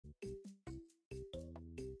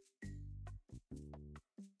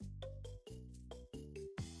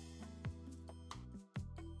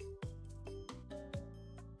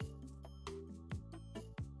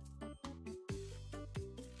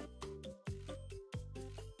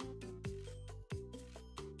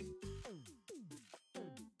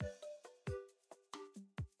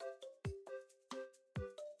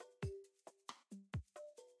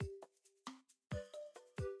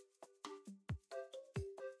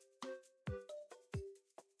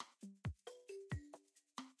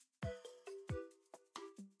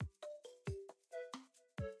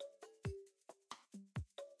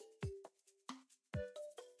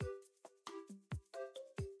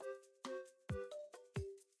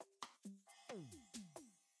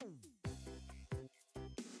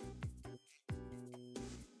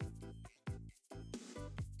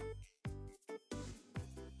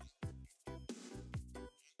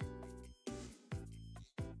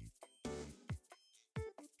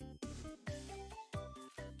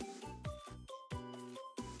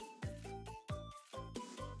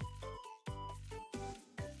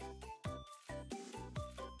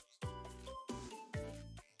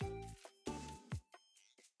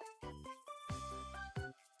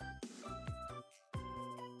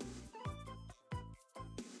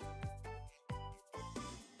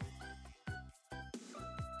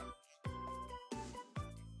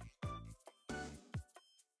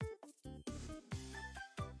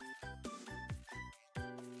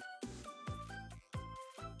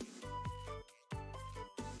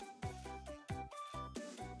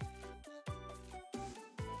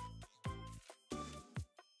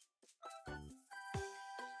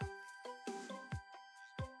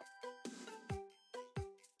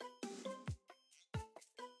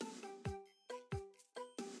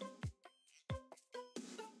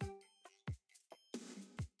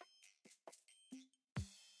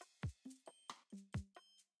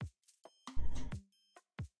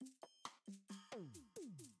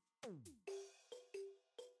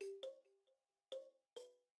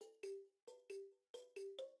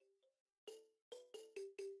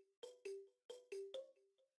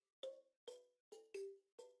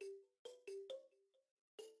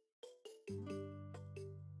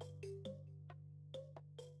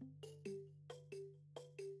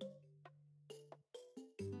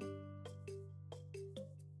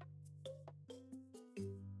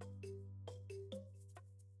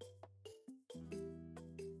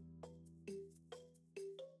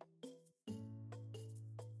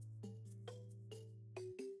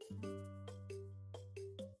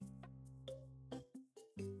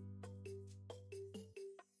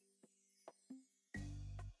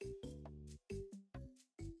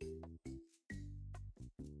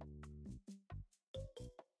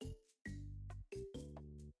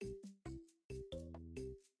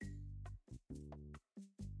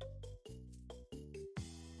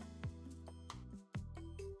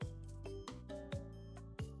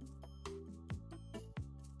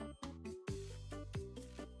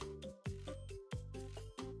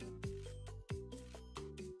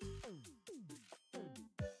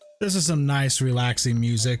This is some nice, relaxing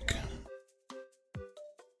music.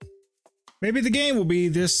 Maybe the game will be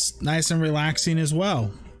this nice and relaxing as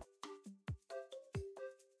well.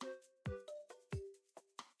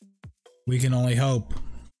 We can only hope.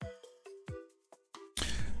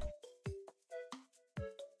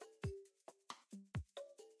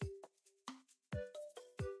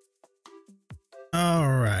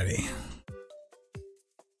 Alrighty.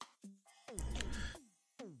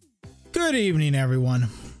 Good evening, everyone.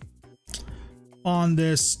 On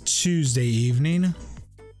this Tuesday evening,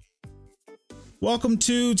 welcome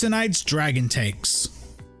to tonight's Dragon Takes,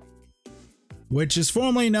 which is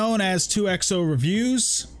formerly known as 2XO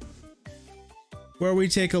Reviews, where we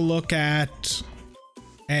take a look at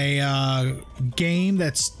a game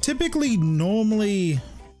that's typically normally,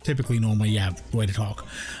 yeah, way to talk,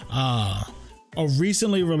 a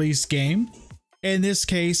recently released game. In this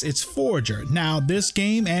case, it's Forager. Now, this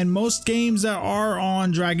game and most games that are on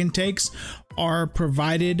Dragon Takes are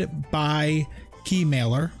provided by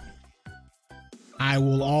Keymailer. I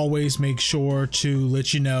will always make sure to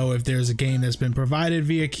let you know if there's a game that's been provided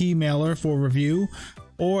via Keymailer for review,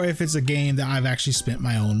 or if it's a game that I've actually spent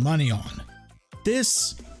my own money on.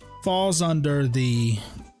 This falls under the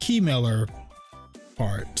Keymailer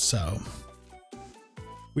part, so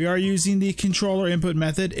we are using the controller input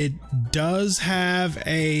method. It does have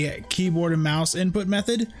a keyboard and mouse input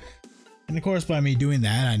method. And of course, by me doing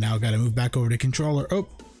that, I now got to move back over to controller. Oh,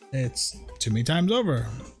 it's too many times over.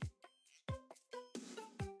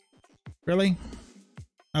 Really?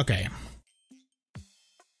 Okay.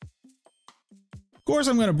 Of course,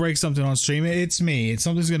 I'm going to break something on stream. It's me.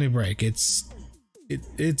 Something's going to break. It's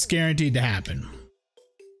guaranteed to happen.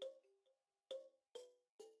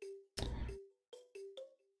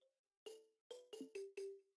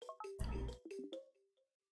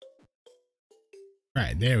 All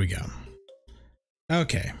right, there we go.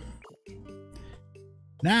 Okay.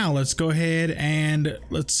 Now let's go ahead and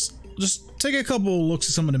let's just take a couple looks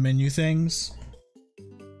at some of the menu things.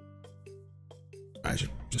 I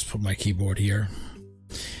should just put my keyboard here.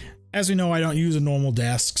 As we know, I don't use a normal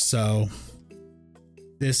desk, so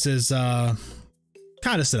this is kind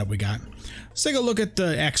of setup we got. Let's take a look at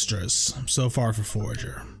the extras so far for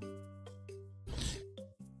Forager.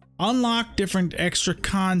 Unlock different extra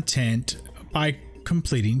content by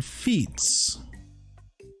completing feats.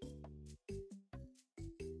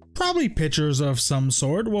 Probably pictures of some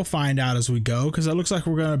sort. We'll find out as we go, because it looks like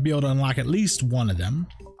we're going to be able to unlock at least one of them.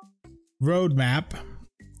 Roadmap.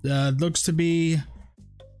 Looks to be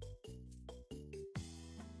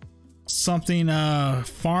something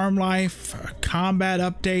farm life, combat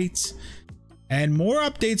updates, and more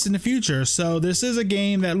updates in the future. So this is a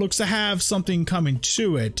game that looks to have something coming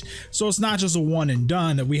to it. So it's not just a one and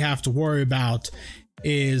done that we have to worry about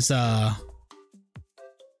is you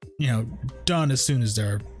know, done as soon as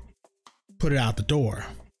they're put it out the door.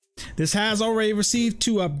 This has already received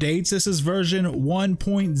 2 updates. This is version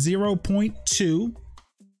 1.0.2.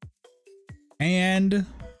 And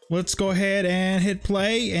let's go ahead and hit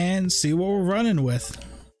play and see what we're running with.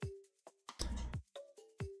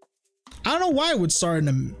 I don't know why it would start in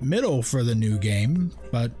the middle for the new game,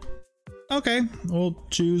 but okay, we'll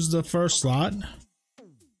choose the first slot.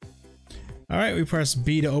 All right, we press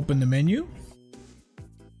B to open the menu.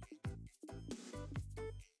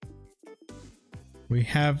 We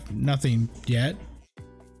have nothing yet.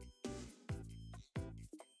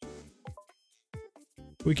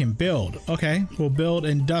 We can build. Okay, we'll build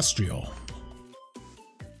industrial.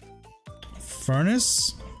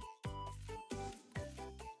 Furnace.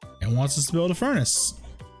 It wants us to build a furnace.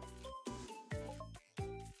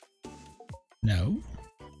 No.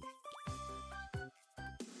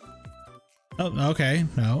 Oh, okay,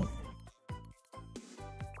 no.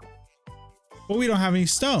 But we don't have any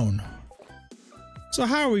stone. So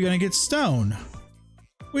how are we gonna get stone?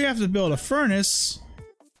 We have to build a furnace.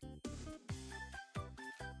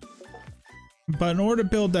 But in order to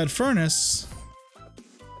build that furnace,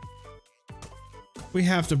 we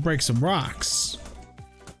have to break some rocks.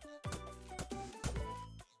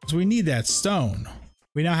 So we need that stone.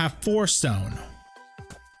 We now have 4 stone.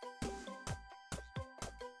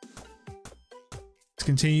 Let's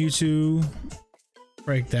continue to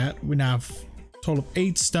break that. We now have a total of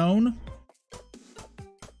 8 stone.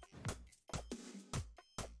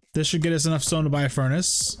 This should get us enough stone to buy a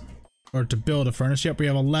furnace. Or to build a furnace. Yep, we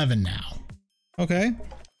have 11 now. Okay.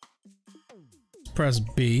 Press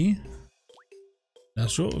B.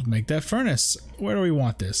 That's what we'll make that furnace. Where do we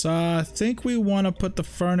want this? I think we want to put the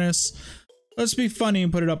furnace. Let's be funny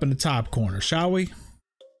and put it up in the top corner, shall we?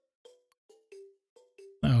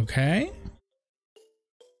 Okay.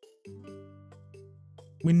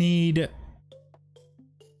 We need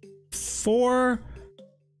 4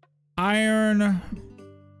 iron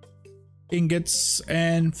ingots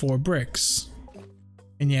and 4 bricks.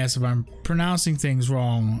 And yes, if I'm pronouncing things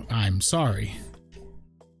wrong, I'm sorry.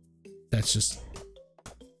 That's just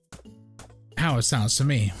how it sounds to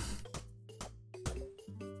me.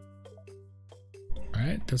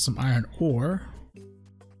 Alright, there's some iron ore.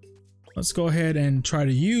 Let's go ahead and try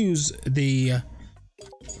to use the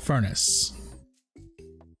furnace.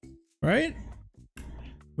 Right?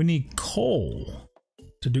 We need coal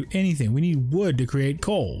to do anything. We need wood to create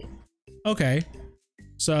coal. Okay.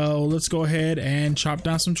 So let's go ahead and chop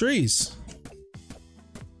down some trees.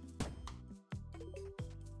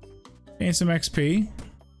 Gain some XP.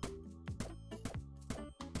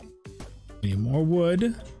 Need more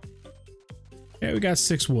wood. Okay, we got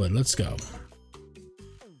 6 wood. Let's go.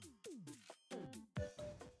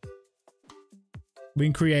 We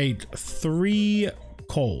can create 3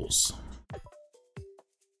 coals.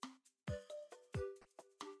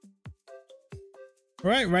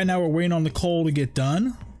 Right now we're waiting on the coal to get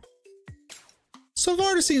done. So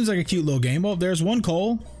far this seems like a cute little game. Oh, there's 1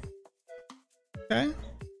 coal. Okay.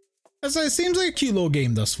 It seems like a cute little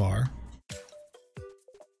game thus far.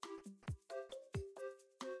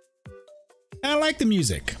 I like the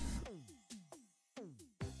music.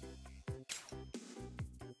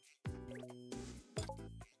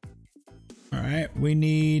 Alright, we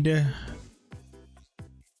need...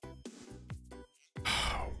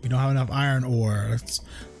 We don't have enough iron ore. Let's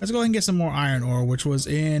go ahead and get some more iron ore, which was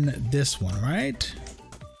in this one, right?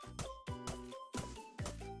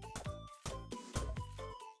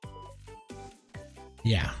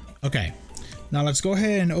 Yeah, okay. Now let's go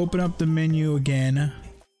ahead and open up the menu again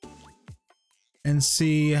and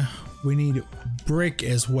see. We need brick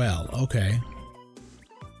as well. Okay.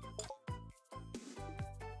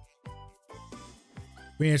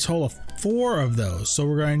 We need a total of 4 of those, so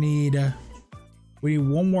we're gonna need we need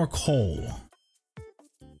 1 more coal,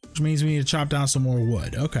 which means we need to chop down some more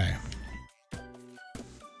wood. Okay.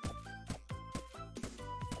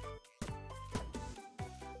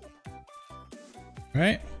 All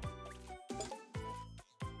right.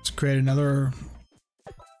 Let's create another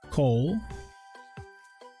coal.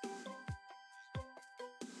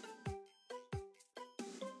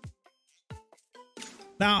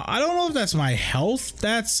 Now, I don't know if that's my health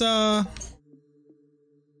that's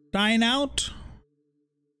dying out.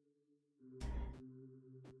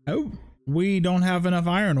 Oh, we don't have enough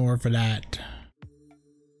iron ore for that.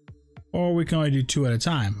 Or we can only do 2 at a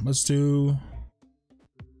time. Let's do...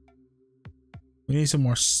 We need some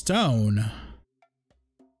more stone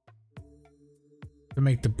to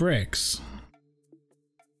make the bricks.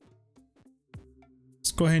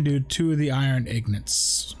 Let's go ahead and do 2 of the iron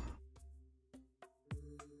ingots.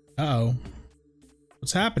 Uh-oh.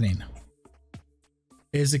 What's happening?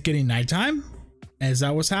 Is it getting nighttime? Is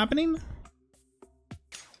that what's happening?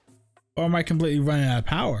 Or am I completely running out of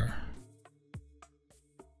power?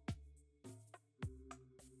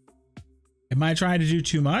 Am I trying to do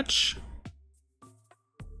too much?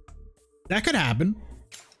 That could happen.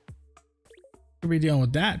 Could be dealing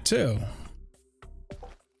with that too.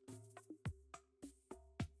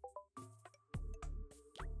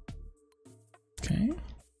 Okay.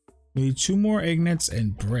 We need 2 more ingots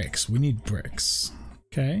and bricks. We need bricks.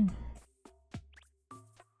 Okay.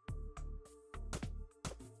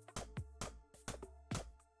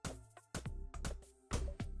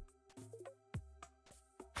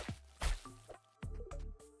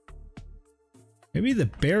 Maybe the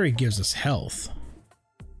berry gives us health.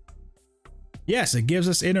 Yes, it gives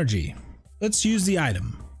us energy. Let's use the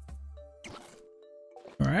item.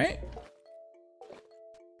 All right.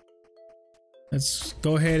 Let's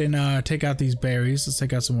go ahead and take out these berries. Let's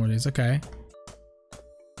take out some more of these. Okay.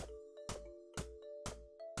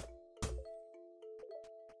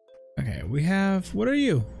 Okay, we have, what are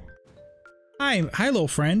you? Hi, little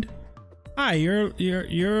friend. Hi,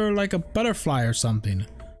 you're like a butterfly or something.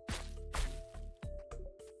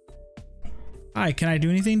 Hi, can I do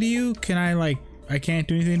anything to you? Can I I can't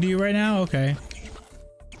do anything to you right now? Okay.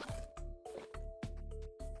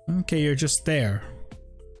 Okay, you're just there.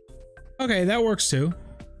 Okay, that works too.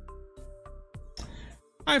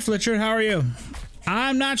 Hi, Fletcher, how are you?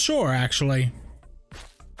 I'm not sure, actually.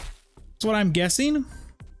 That's what I'm guessing.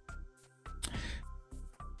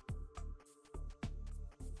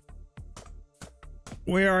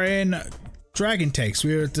 We are in Dragon Takes.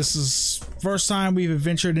 This is first time we've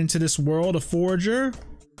adventured into this world of Forager.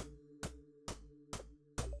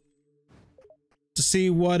 To see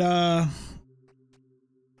what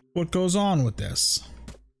goes on with this.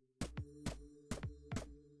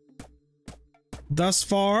 Thus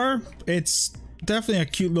far, it's definitely a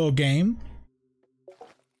cute little game.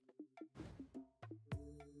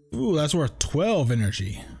 Ooh, that's worth 12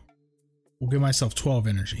 energy. We'll give myself 12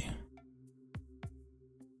 energy.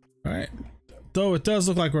 All right. Though it does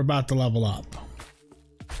look like we're about to level up.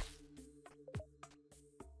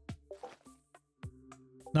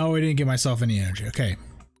 No, we didn't give myself any energy. Okay.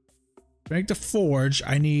 To make the forge,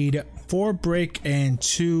 I need 4 brick and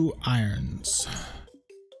 2 irons.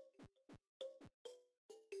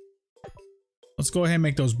 Let's go ahead and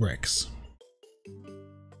make those bricks.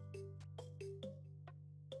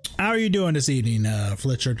 How are you doing this evening,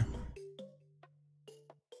 Fletcher?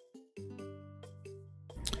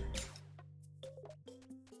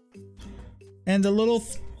 And the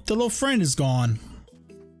little friend is gone.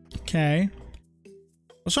 Okay. I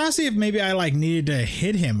was trying to see if maybe I needed to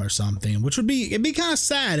hit him or something, which it'd be kind of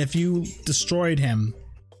sad if you destroyed him.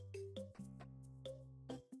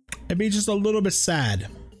 It'd be just a little bit sad.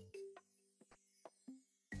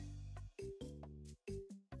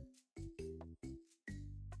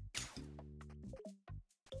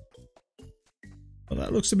 Well,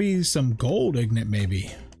 that looks to be some gold, isn't it, maybe?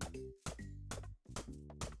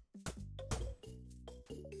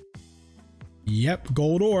 Yep,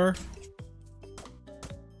 gold ore.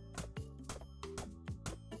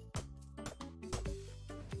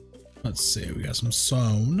 Let's see, we got some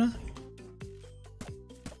stone.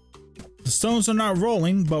 The stones are not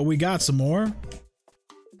rolling, but we got some more.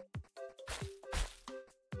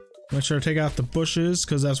 Make sure to take out the bushes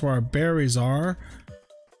because that's where our berries are.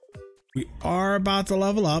 We are about to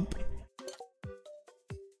level up.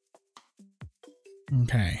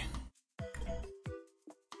 Okay.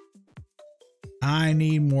 I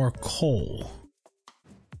need more coal.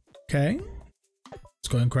 Okay. Let's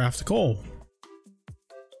go ahead and craft the coal.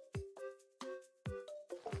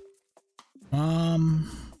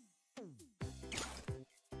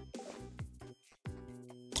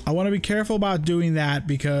 I want to be careful about doing that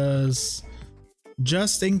because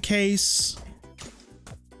just in case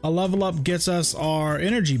a level up gets us our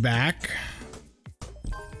energy back.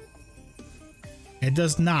 It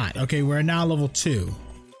does not. Okay, we're now level 2.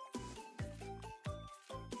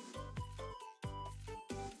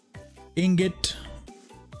 Ingot.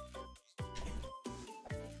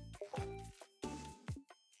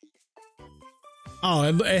 Oh,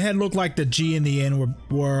 it had looked like the G and the N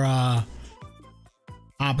were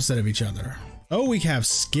opposite of each other. Oh, we have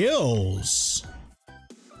skills.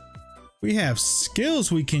 We have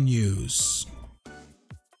skills we can use.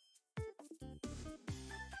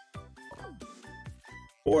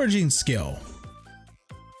 Foraging skill.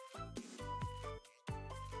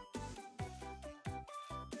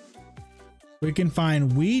 We can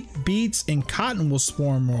find wheat, beets, and cotton will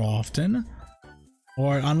spawn more often.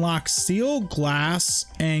 Or unlock steel, glass,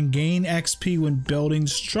 and gain XP when building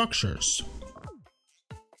structures.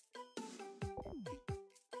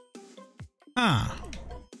 Ah.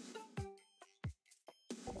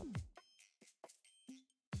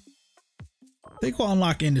 I think we'll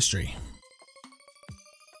unlock industry.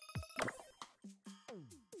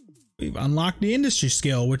 We've unlocked the industry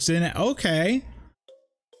skill, which in it. Okay.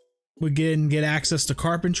 We can get access to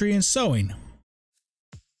carpentry and sewing.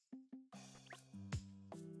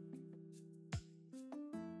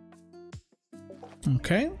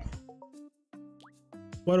 Okay.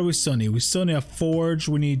 What do we still need? We still need a forge.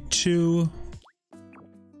 We need 2.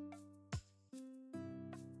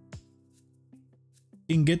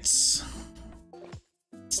 Ingots.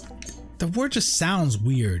 The word just sounds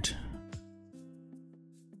weird.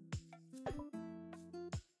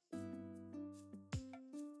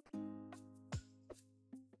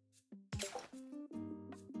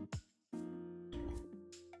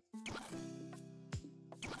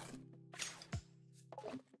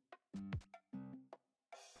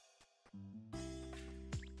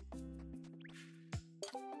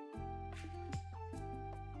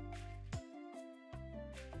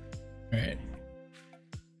 All right.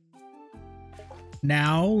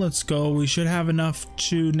 Now let's go. We should have enough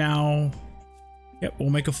to now. Yep, we'll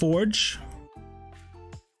make a forge.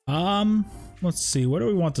 Let's see. Where do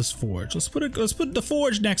we want this forge? Let's put the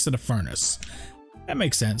forge next to the furnace. That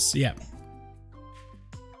makes sense. Yep.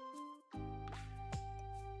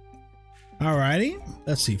 Alrighty.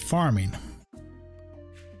 Let's see. Farming.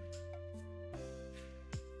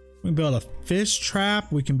 We can build a fish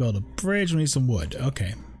trap. We can build a bridge. We need some wood.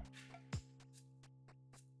 Okay.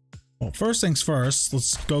 Well, first things first,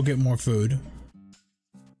 let's go get more food.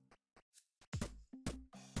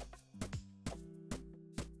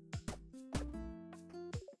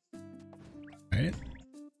 Right.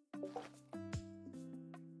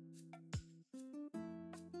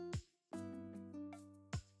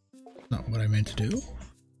 Not what I meant to do.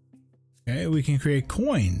 Okay, we can create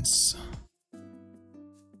coins.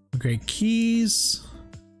 We create keys.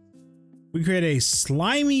 We create a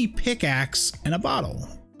slimy pickaxe and a bottle.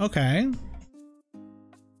 Okay.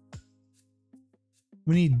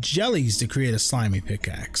 We need jellies to create a slimy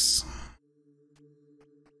pickaxe.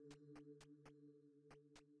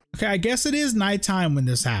 Okay, I guess it is nighttime when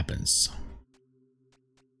this happens.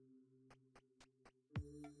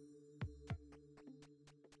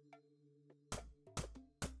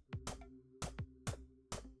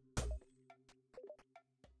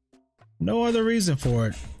 No other reason for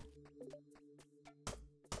it.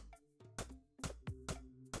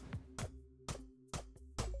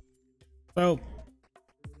 So,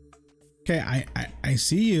 okay, I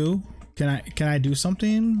see you. Can I do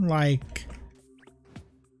something like?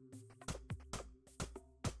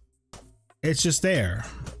 It's just there.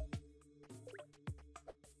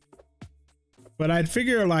 But I'd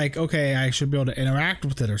figure like, okay, I should be able to interact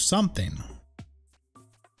with it or something.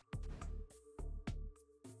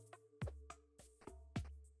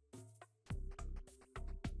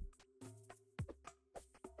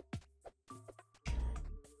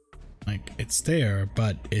 Like, it's there,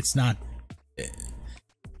 but it's not.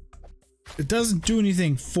 It doesn't do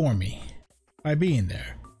anything for me by being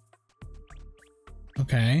there.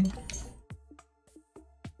 Okay.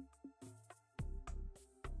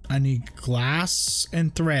 I need glass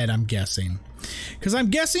and thread, I'm guessing. Because I'm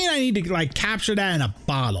guessing I need to like capture that in a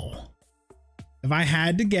bottle. If I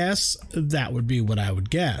had to guess, that would be what I would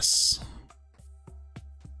guess.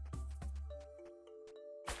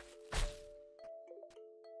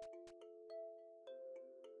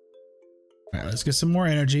 All right, let's get some more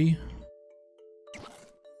energy.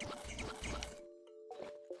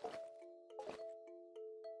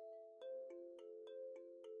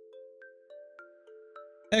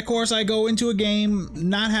 Of course, I go into a game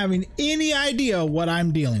not having any idea what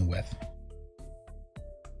I'm dealing with.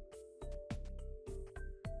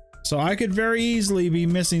 So I could very easily be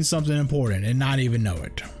missing something important and not even know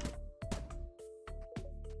it.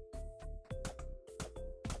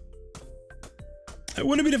 It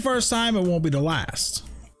wouldn't be the first time, it won't be the last.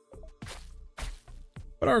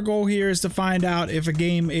 But our goal here is to find out if a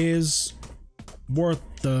game is worth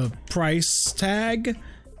the price tag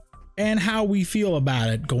and how we feel about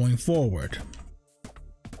it going forward.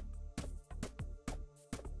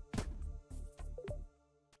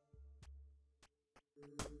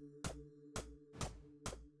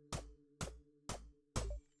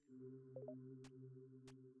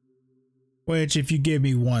 Which, if you give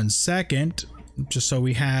me 1 second, just so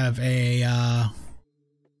we have a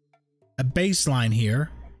baseline here.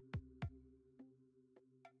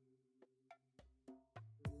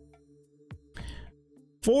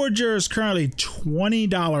 Forager is currently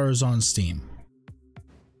 $20 on Steam.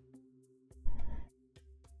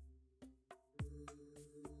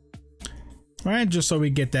 All right, just so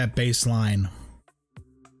we get that baseline.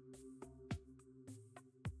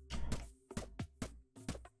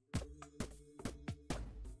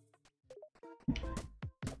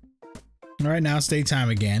 All right, now it's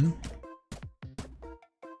daytime again.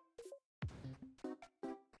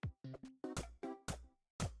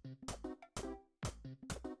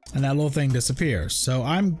 And that little thing disappears. So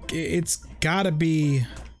it's gotta be.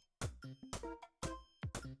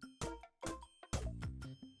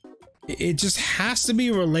 It just has to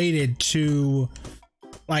be related to,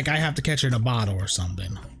 like, I have to catch it in a bottle or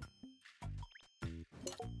something.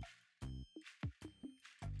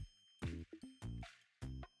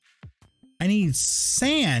 I need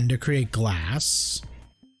sand to create glass.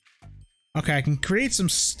 Okay, I can create some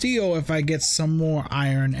steel if I get some more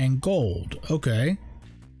iron and gold. Okay.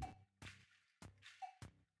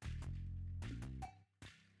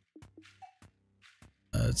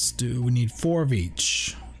 Let's do, we need 4 of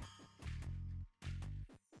each.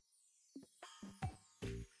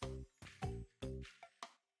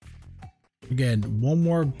 Again, one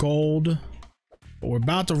more gold. But we're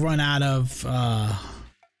about to run out of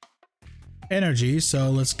energy,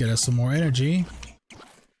 so let's get us some more energy.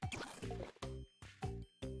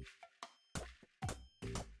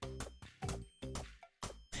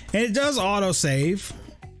 And it does autosave,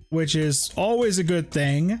 which is always a good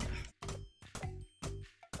thing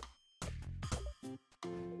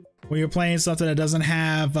when you're playing something that doesn't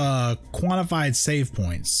have quantified save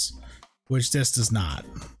points, which this does not.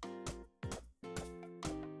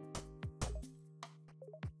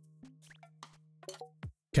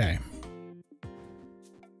 Okay.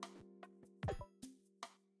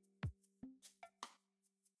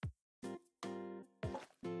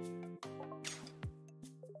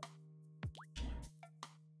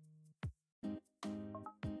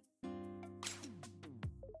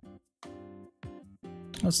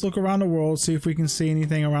 Let's look around the world, see if we can see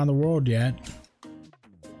anything around the world yet.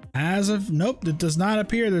 As of, nope, it does not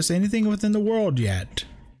appear there's anything within the world yet.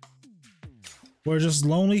 We're just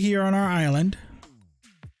lonely here on our island.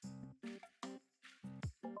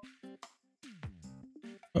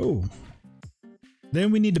 Oh.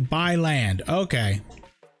 Then we need to buy land. Okay.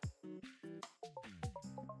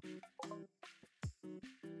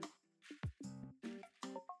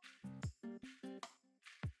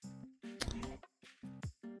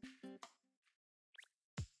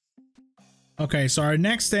 Okay, so our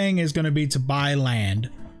next thing is going to be to buy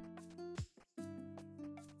land.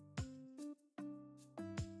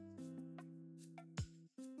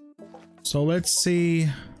 So let's see.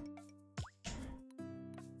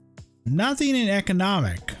 Nothing in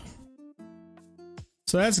economic.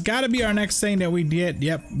 So that's got to be our next thing that we get.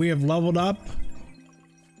 Yep, we have leveled up.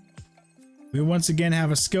 We once again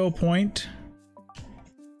have a skill point.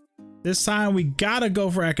 This time we got to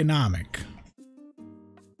go for economic.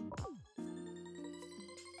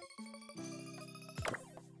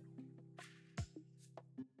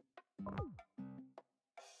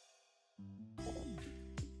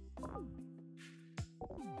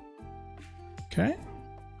 Okay.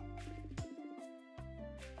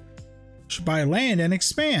 Should buy land and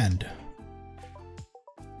expand.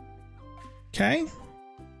 Okay.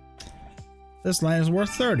 This land is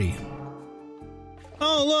worth 30.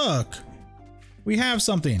 Oh, look. We have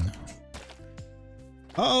something.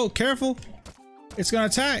 Uh-oh, careful. It's gonna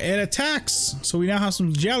attack. It attacks. So we now have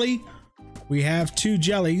some jelly. We have 2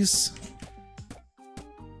 jellies.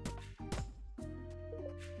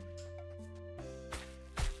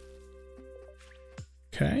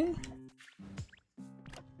 Okay.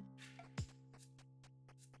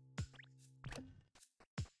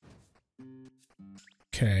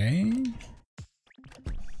 Okay.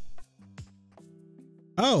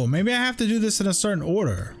 Oh, maybe I have to do this in a certain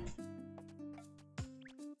order.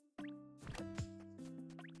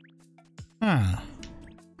 Huh.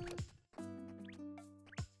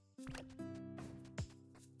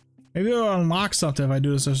 Maybe it'll unlock something if I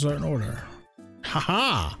do this in a certain order.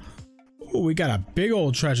 Haha! Oh, we got a big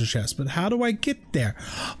old treasure chest, but how do I get there?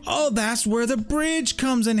 Oh, that's where the bridge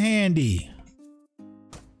comes in handy.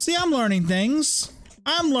 See, I'm learning things.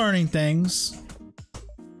 I'm learning things.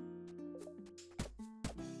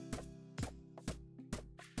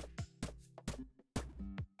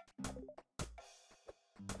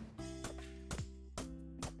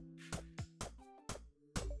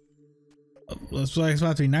 Looks like it's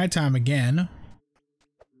about to be nighttime again.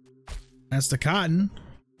 That's the cotton.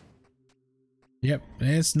 Yep,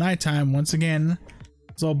 it's nighttime once again.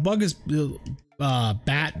 So bug is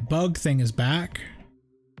bug thing is back.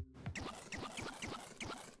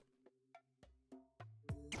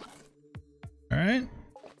 All right.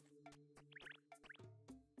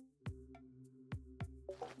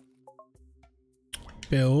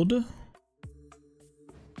 Build.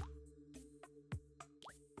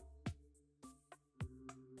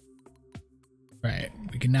 Right,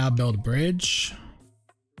 we can now build a bridge.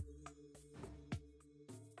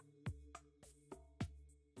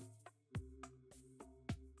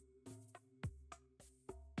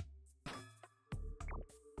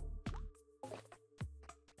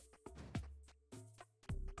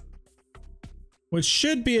 Which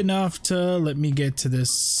should be enough to let me get to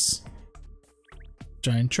this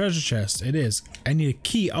giant treasure chest. It is. I need a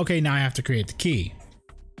key. Okay, now I have to create the key.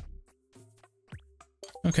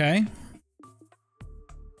 Okay.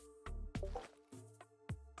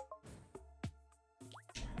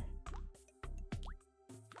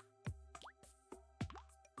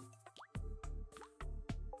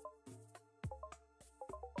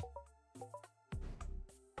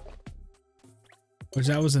 Which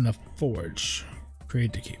that was in the forge.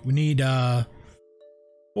 Create the key. We need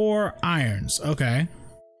 4 irons. Okay.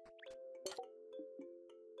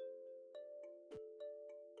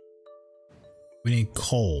 We need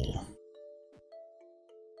coal.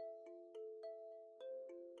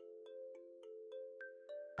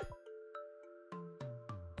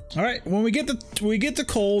 All right, when we get the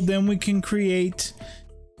coal, then we can create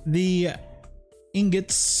the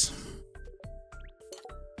ingots.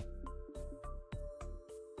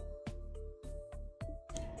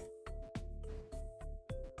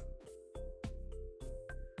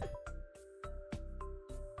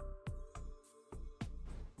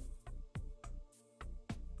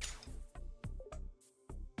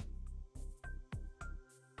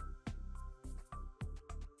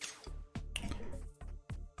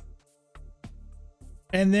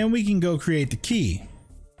 And then we can go create the key,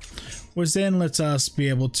 which then lets us be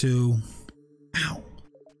able to, ow,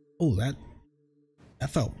 oh, that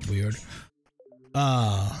felt weird.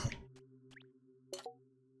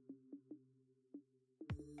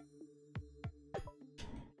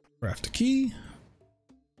 Craft the key.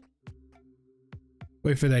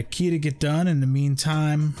 Wait for that key to get done. In the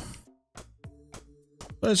meantime,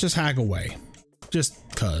 let's just hack away, just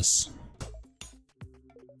cuz.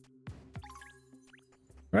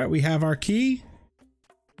 All right, we have our key.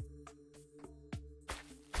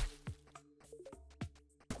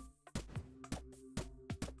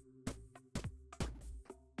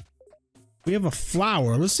 We have a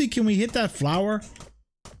flower. Let's see, can we hit that flower?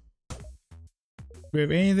 Do we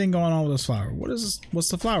have anything going on with this flower? What is this? What's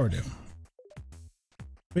the flower do?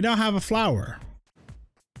 We don't have a flower.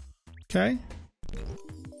 Okay.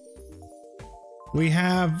 We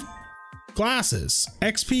have glasses.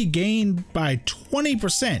 XP gained by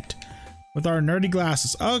 20% with our nerdy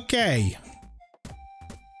glasses. Okay.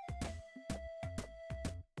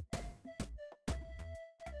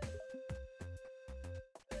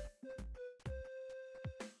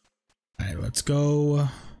 All right, let's go.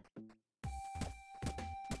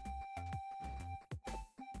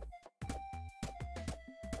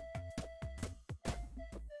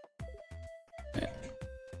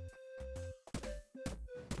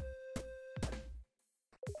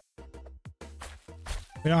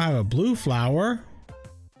 We don't have a blue flower.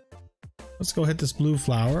 Let's go hit this blue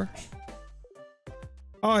flower.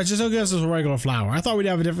 Oh, it's just okay, this is a regular flower. I thought we'd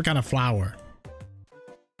have a different kind of flower.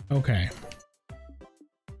 Okay.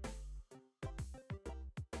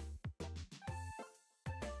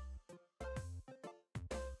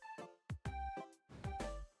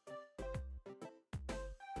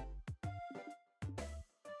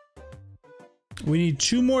 We need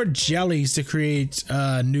 2 more jellies to create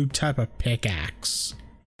a new type of pickaxe.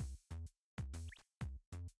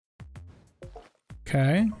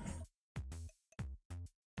 Okay.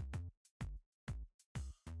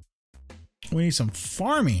 We need some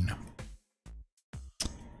farming.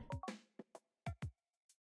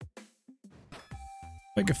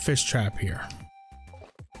 Like a fish trap here.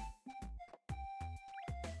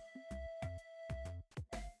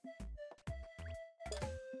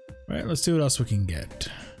 All right, let's see what else we can get.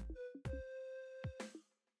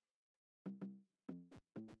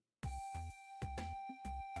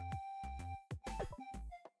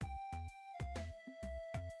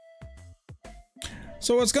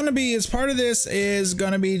 So what's going to be, as part of this, is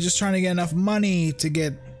going to be just trying to get enough money to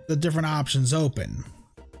get the different options open.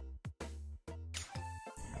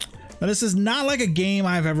 Now, this is not like a game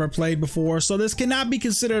I've ever played before, so this cannot be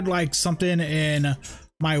considered like something in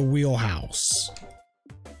my wheelhouse.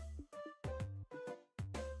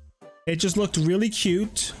 It just looked really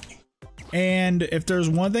cute, and if there's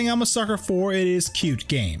one thing I'm a sucker for, it is cute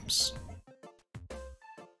games.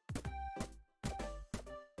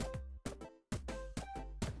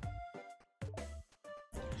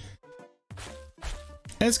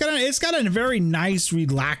 And it's got a very nice,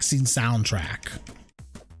 relaxing soundtrack,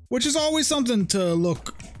 which is always something to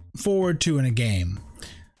look forward to in a game.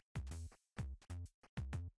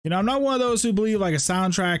 You know, I'm not one of those who believe like a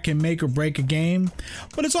soundtrack can make or break a game,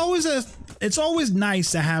 but it's always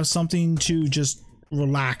nice to have something to just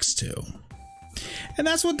relax to. And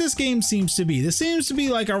that's what this game seems to be. This seems to be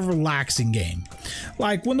like a relaxing game.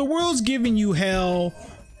 Like when the world's giving you hell,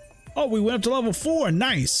 oh, we went up to level 4,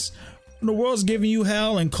 nice. When the world's giving you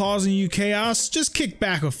hell and causing you chaos, just kick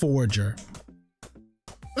back a Forager.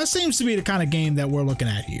 That seems to be the kind of game that we're looking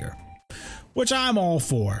at here, which I'm all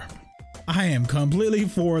for. I am completely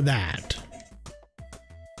for that.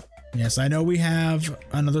 Yes, I know we have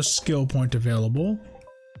another skill point available.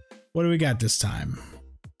 What do we got this time?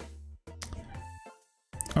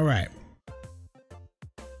 All right.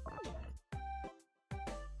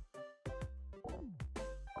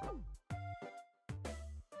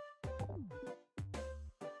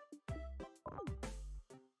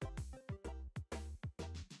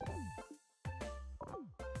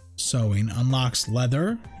 Sewing unlocks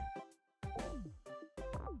leather.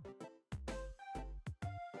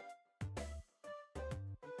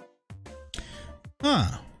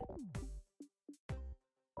 Huh.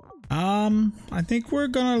 I think we're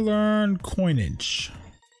gonna learn coinage.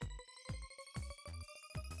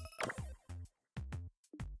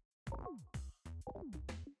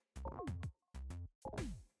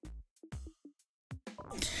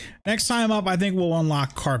 Next time up, I think we'll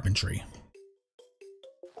unlock carpentry.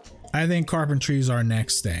 I think carpentry is our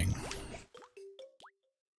next thing.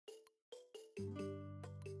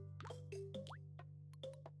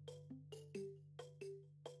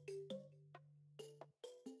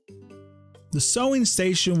 The sewing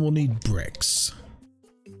station will need bricks.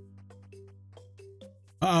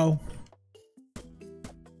 Uh-oh.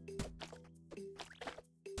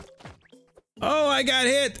 Oh, I got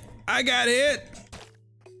hit. I got hit.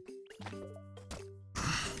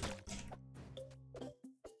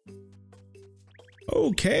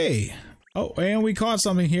 Okay. Oh, and we caught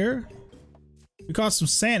something here. We caught some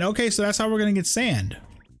sand. Okay, so that's how we're gonna get sand.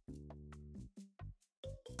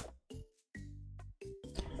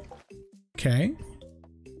 Okay.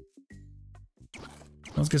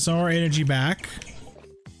 Let's get some more energy back.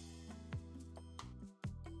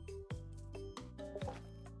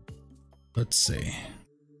 Let's see.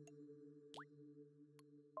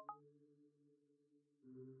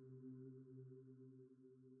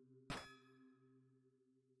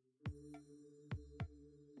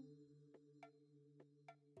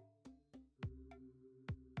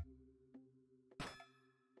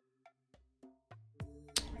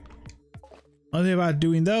 One thing about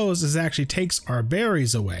doing those is it actually takes our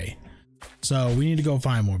berries away. So we need to go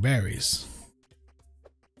find more berries.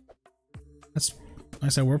 That's, like I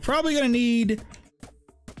said, we're probably gonna need.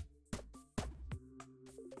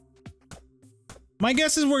 My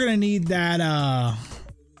guess is we're gonna need that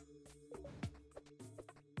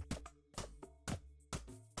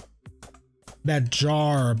that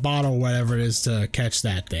jar or bottle, whatever it is, to catch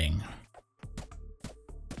that thing.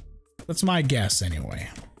 That's my guess anyway.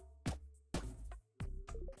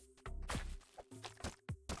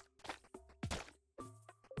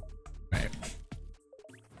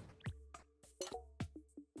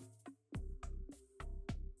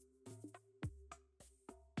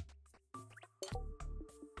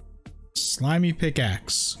 Slimy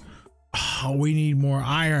pickaxe. Oh, we need more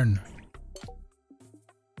iron.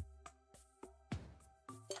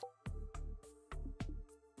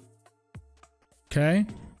 Okay.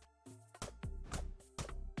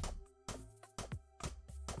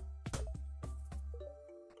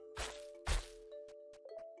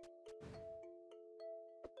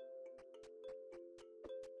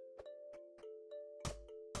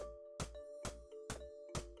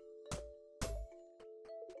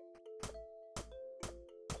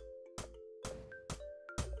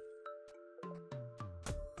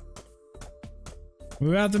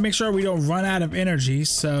 We have to make sure we don't run out of energy,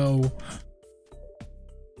 so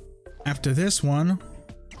after this one,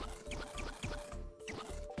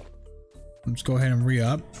 let's go ahead and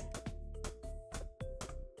re-up.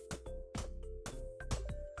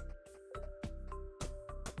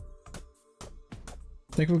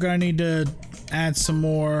 I think we're gonna need to add some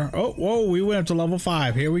more. Oh, whoa, we went up to level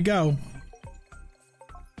 5. Here we go.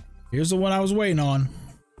 Here's the one I was waiting on.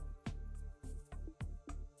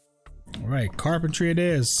 Right, carpentry it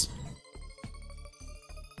is.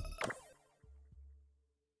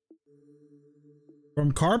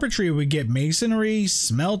 From carpentry we get masonry,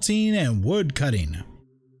 smelting, and wood cutting.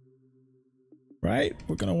 Right?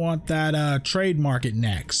 We're gonna want that trade market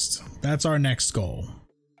next. That's our next goal.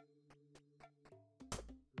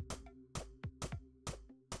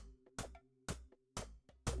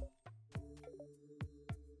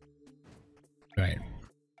 Right.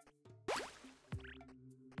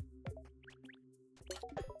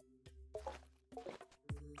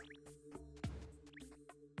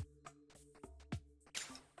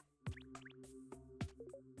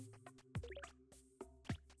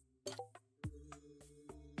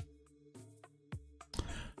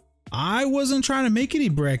 I wasn't trying to make any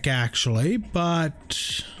brick actually,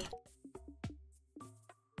 but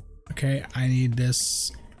okay, I need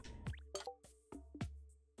this.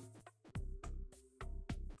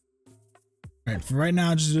 All right, for right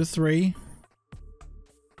now, just do 3.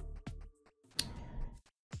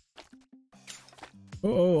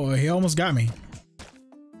 Oh, he almost got me.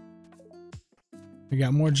 We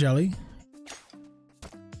got more jelly.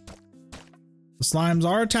 The slimes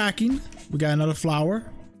are attacking. We got another flower.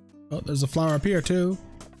 Oh, there's a flower up here too.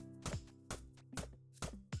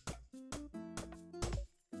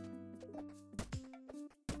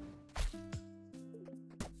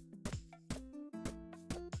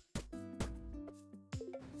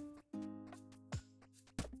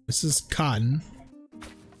 This is cotton.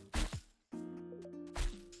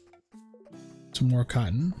 Some more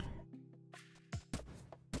cotton.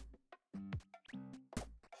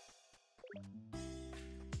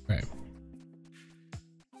 Right.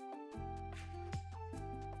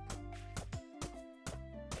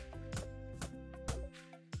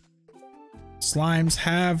 Slimes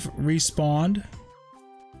have respawned.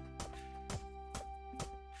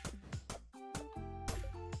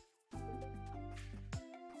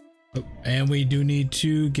 Oh, and we do need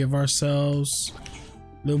to give ourselves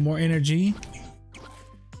a little more energy.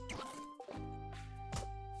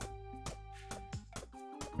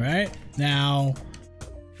 Right now,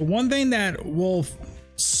 the one thing that we'll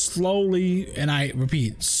slowly, and I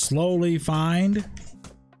repeat, slowly find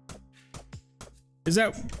is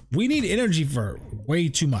that we need energy for way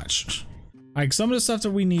too much. Like, some of the stuff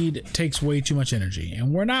that we need takes way too much energy,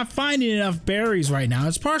 and we're not finding enough berries right now.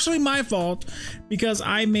 It's partially my fault because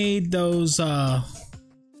I made those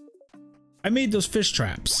fish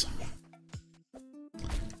traps.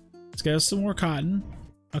 Let's get us some more cotton.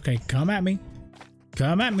 Okay, come at me.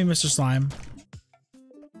 Come at me, Mr. Slime.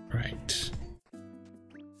 Right.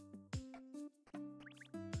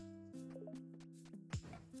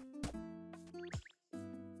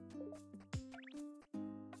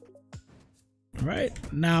 Right,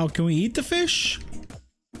 now can we eat the fish?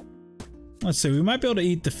 Let's see, we might be able to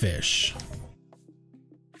eat the fish.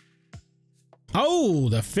 Oh,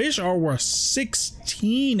 the fish are worth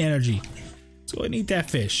 16 energy. Let's go ahead and eat that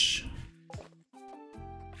fish.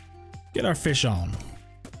 Get our fish on.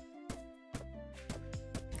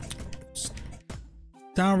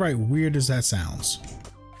 Downright weird as that sounds.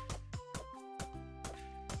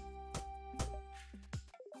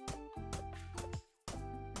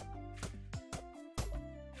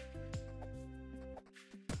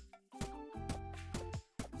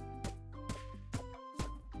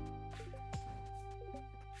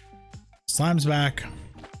 Slime's back.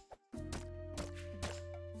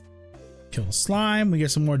 Kill the slime. We get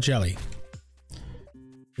some more jelly.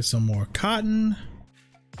 Get some more cotton.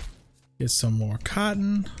 Get some more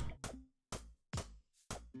cotton.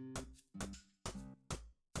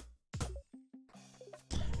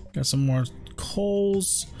 Got some more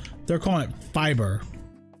coals. They're calling it fiber.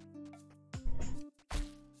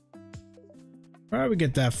 All right, we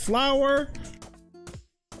get that flour.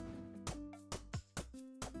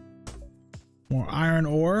 More iron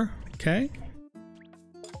ore. Okay.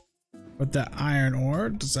 But that iron ore,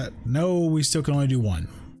 does that? No, we still can only do one.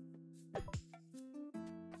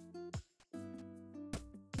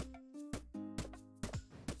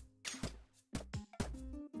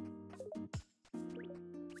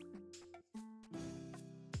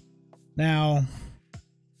 Now,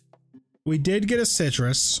 we did get a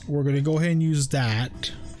citrus. We're going to go ahead and use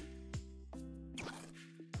that.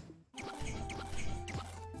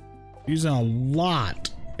 Using a lot,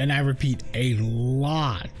 and I repeat, a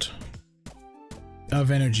lot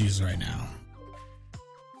of energies right now.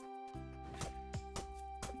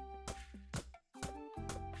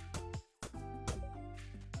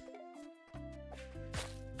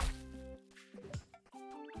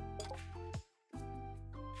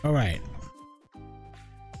 All right.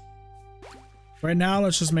 Right now,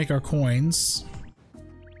 let's just make our coins.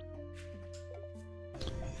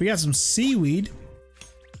 We got some seaweed.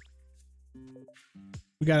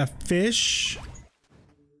 We got a fish.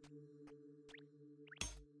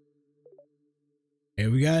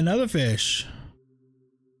 And we got another fish.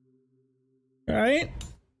 All right.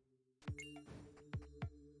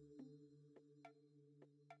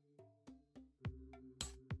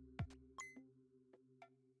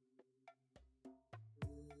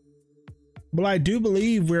 Well, I do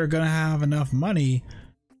believe we're gonna have enough money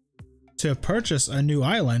to purchase a new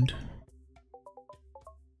island.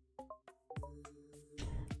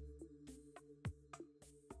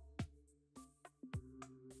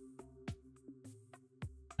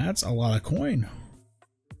 That's a lot of coin.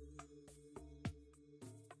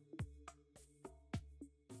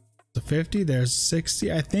 The 50, there's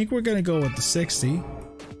 60. I think we're gonna go with the 60.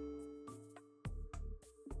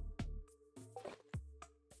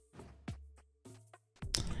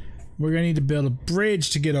 We're gonna need to build a bridge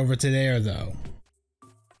to get over to there, though.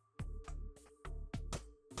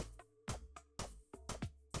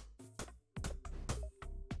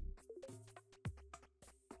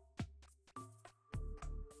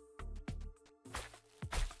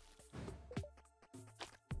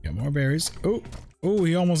 Got more berries. Oh, oh,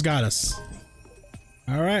 he almost got us.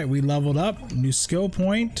 All right, we leveled up. New skill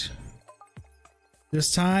point.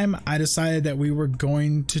 This time, I decided that we were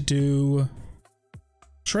going to do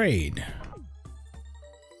trade,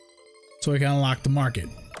 so we can unlock the market.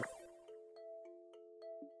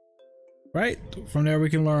 Right, from there we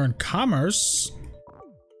can learn commerce.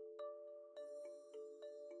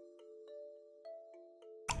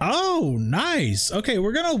 Oh, nice. Okay,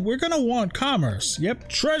 we're gonna want commerce. Yep,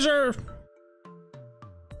 treasure.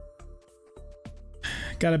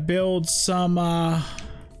 Gotta build some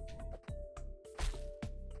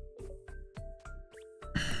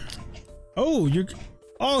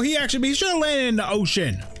Oh, he should have landed in the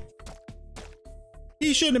ocean.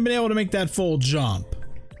 He shouldn't have been able to make that full jump.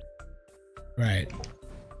 Right.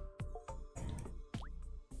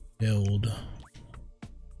 Build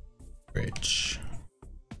bridge.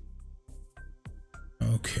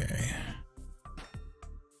 Okay.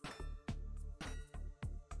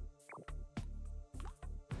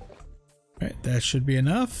 Right, that should be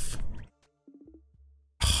enough.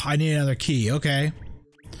 I need another key. Okay.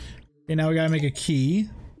 Okay, now we gotta make a key,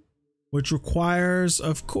 which requires,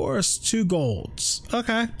 of course, 2 golds.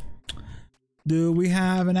 Okay. Do we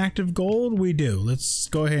have an active gold? We do. Let's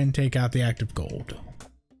go ahead and take out the active gold.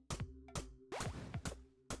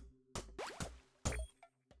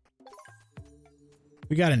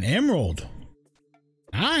 We got an emerald.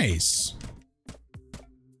 Nice.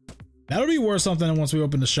 That'll be worth something once we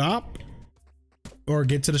open the shop. Or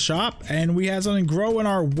get to the shop. And we have something grow in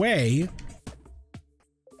our way.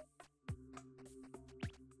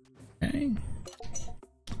 Okay.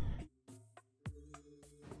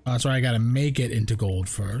 Oh, that's right, I gotta make it into gold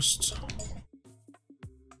first.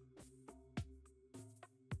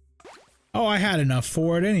 Oh, I had enough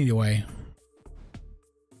for it anyway.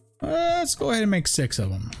 Let's go ahead and make 6 of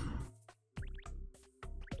them.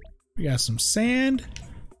 We got some sand,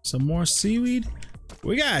 some more seaweed.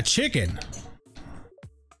 We got a chicken.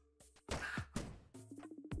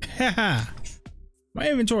 Haha. My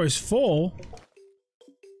inventory is full.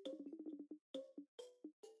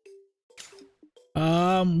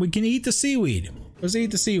 We can eat the seaweed. Let's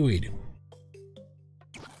eat the seaweed.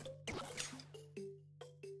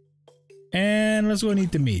 And let's go and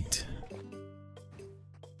eat the meat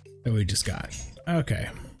that we just got. Okay.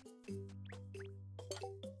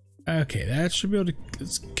 Okay, that should be able to...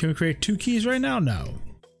 Can we create 2 keys right now? No.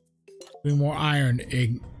 We need more iron.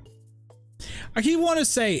 I keep wanting to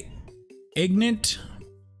say ignite.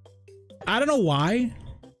 I don't know why.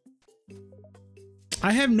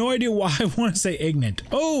 I have no idea why I want to say ignite.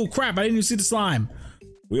 Oh crap, I didn't even see the slime.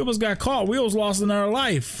 We almost got caught. We almost lost another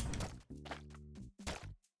life.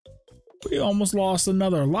 We almost lost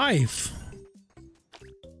another life.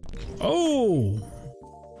 Oh,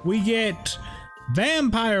 we get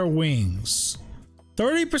vampire wings.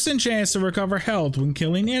 30% chance to recover health when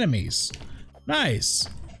killing enemies. Nice.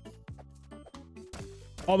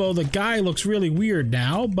 Although the guy looks really weird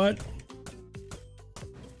now, but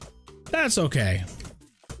that's okay.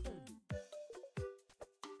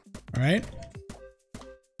 All right.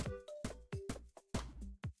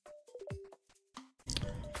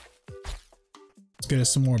 Let's get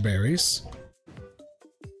us some more berries.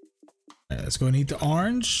 Let's go and eat the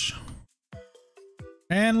orange.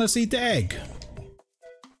 And let's eat the egg.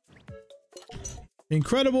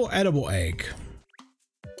 Incredible edible egg.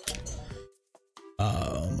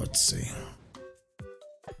 Let's see.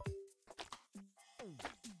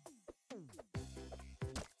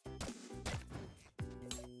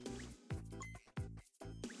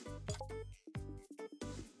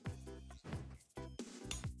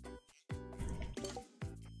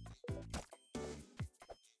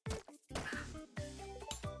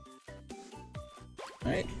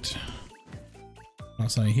 Right.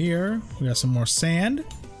 Also here, we got some more sand.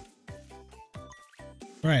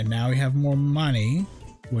 All right, now we have more money.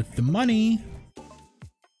 With the money,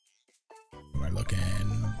 we're looking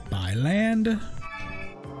buy land.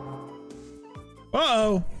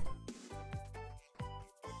 Uh-oh.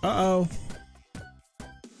 Uh-oh.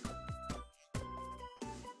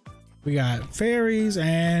 We got fairies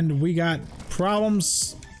and we got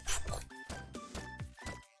problems.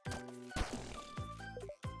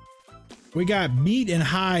 We got meat and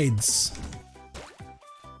hides.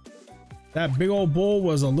 That big old bull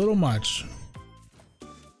was a little much.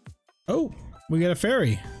 Oh, we got a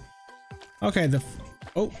fairy. Okay, the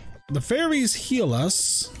fairies heal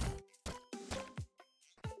us.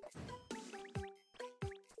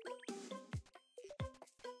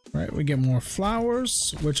 Right, we get more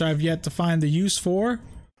flowers, which I've yet to find the use for,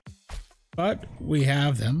 but we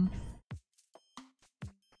have them.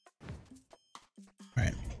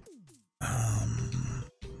 Right.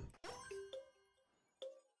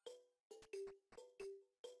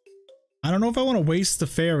 I don't know if I want to waste the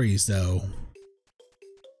fairies though,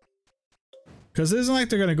 because it isn't like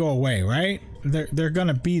they're gonna go away, right? They're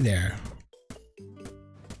gonna be there.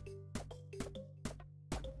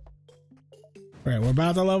 All right, we're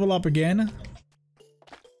about to level up again.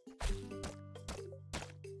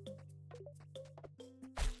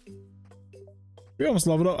 We almost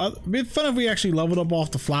leveled up. It'd be fun if we actually leveled up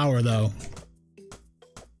off the flower, though.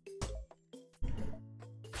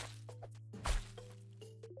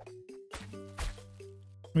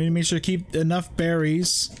 We need to make sure to keep enough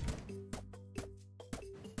berries.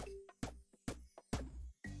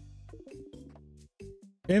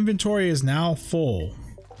 Inventory is now full.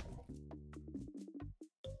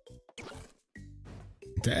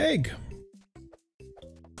 The egg.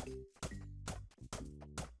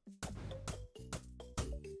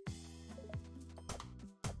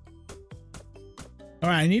 All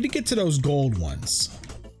right, I need to get to those gold ones.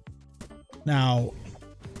 Now,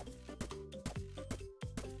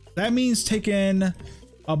 that means taking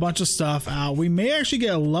a bunch of stuff out. We may actually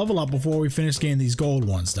get a level up before we finish getting these gold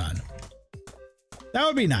ones done. That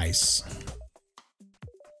would be nice.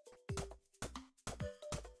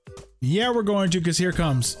 Yeah, we're going to, because here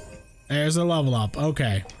comes. There's a level up.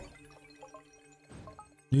 Okay.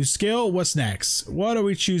 New skill. What's next? What are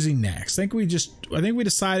we choosing next? I think we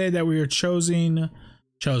decided that we were choosing.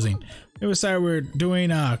 We decided we're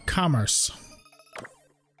doing commerce.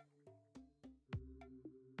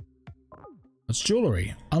 It's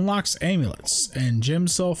jewelry. Unlocks amulets and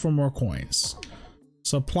gems sell for more coins.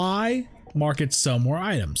 Supply. Markets sell more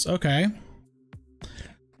items. Okay.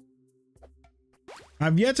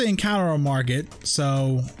 I've yet to encounter a market,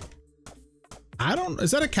 so I don't.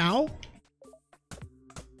 Is that a cow?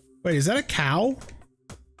 Wait, is that a cow?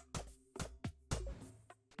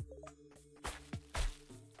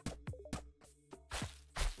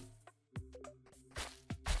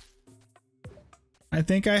 I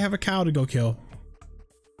think I have a cow to go kill.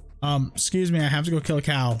 Excuse me, I have to go kill a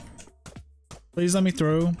cow. Please let me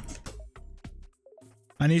through.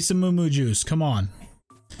 I need some moo moo juice. Come on.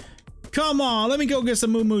 Come on, let me go get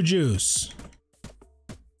some moo moo juice.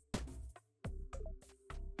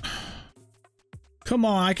 Come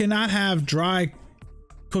on, I cannot have dry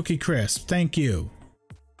cookie crisp. Thank you.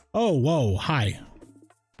 Oh, whoa, hi.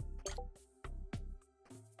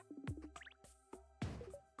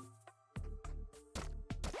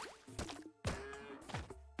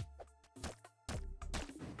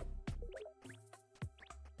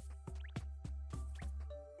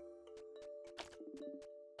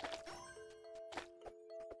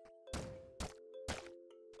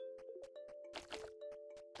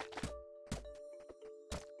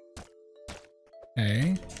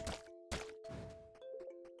 Okay.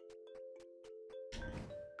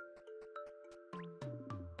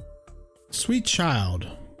 Sweet child,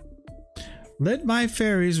 let my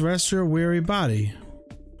fairies rest your weary body.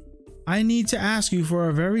 I need to ask you for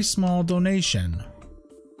a very small donation.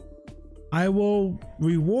 I will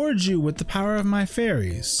reward you with the power of my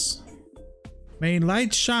fairies. May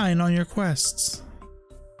light shine on your quests.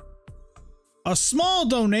 A small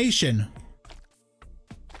donation.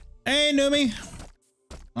 Hey, Numi.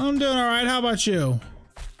 I'm doing all right. How about you?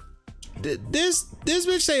 This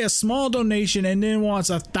bitch say a small donation and then wants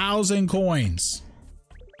 1,000 coins.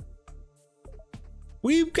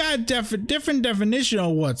 We've got different definition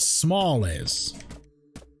of what small is.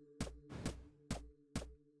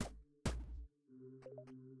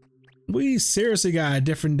 We seriously got a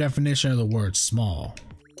different definition of the word small.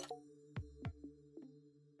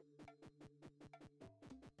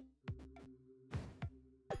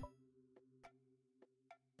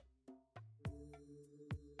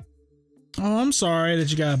 Oh, I'm sorry that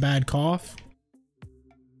you got a bad cough.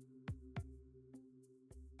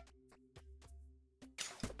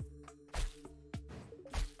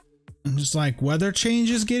 I'm just like, weather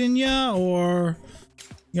changes getting ya, or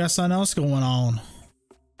you got something else going on?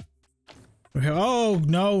 Okay. Oh,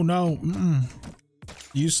 no, no.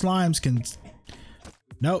 You slimes can...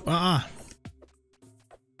 Nope,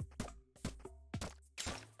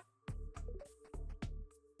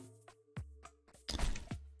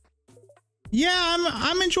 Yeah,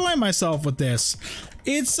 I'm enjoying myself with this.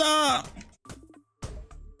 It's a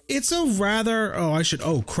rather,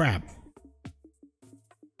 oh crap.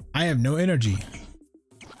 I have no energy.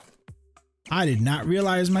 I did not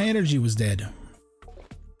realize my energy was dead.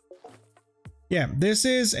 Yeah, this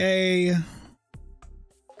is a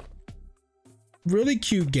really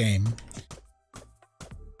cute game.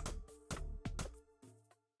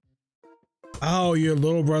 Oh, your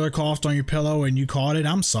little brother coughed on your pillow and you caught it.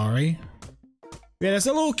 I'm sorry. Yeah, it's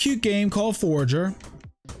a little cute game called Forager.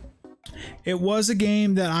 It was a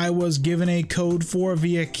game that I was given a code for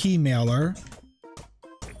via Keymailer.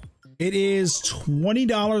 It is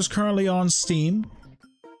 $20 currently on Steam.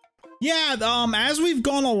 Yeah, as we've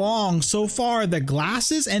gone along so far, the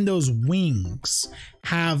glasses and those wings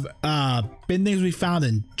have been things we found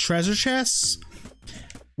in treasure chests,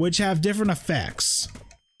 which have different effects.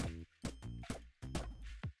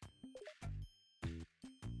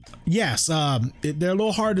 Yes, they're a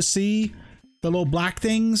little hard to see. The little black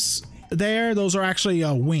things there, those are actually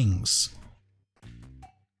wings.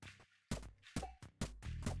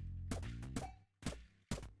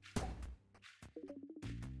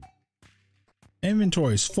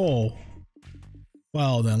 Inventory's full.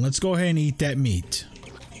 Well then, let's go ahead and eat that meat.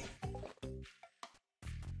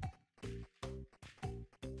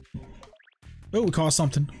 Oh, we caught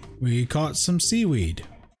something. We caught some seaweed.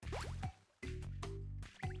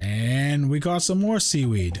 And we caught some more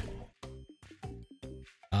seaweed.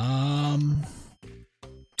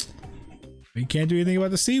 We can't do anything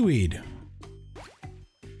about the seaweed.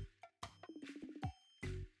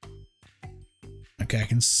 Okay, I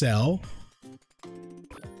can sell.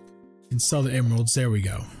 And sell the emeralds. There we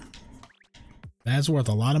go. That's worth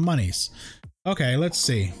a lot of monies. Okay, let's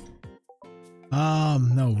see.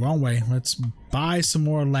 No, wrong way. Let's buy some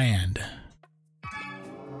more land.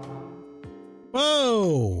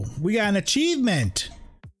 Whoa, we got an achievement.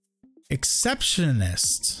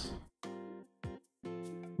 Exceptionist.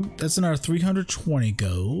 That's another 320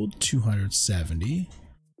 gold, 270.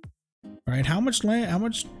 All right, how much land? How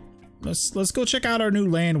much? Let's go check out our new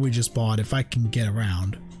land we just bought if I can get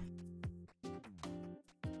around.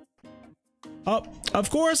 Oh, of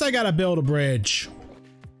course I gotta build a bridge.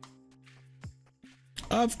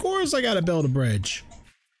 Of course I gotta build a bridge.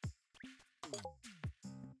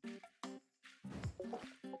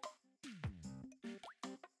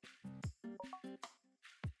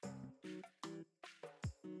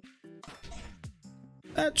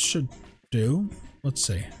 That should do. Let's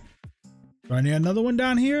see. Do I need another one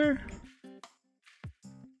down here?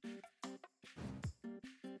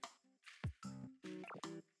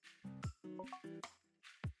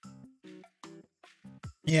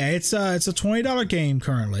 Yeah, it's a $20 game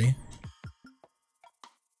currently.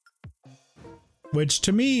 Which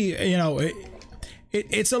to me, you know,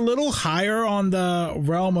 it's a little higher on the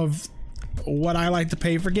realm of what I like to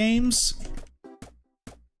pay for games.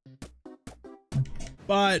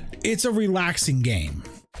 But it's a relaxing game.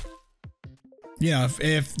 You know,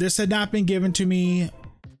 if this had not been given to me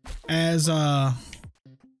as a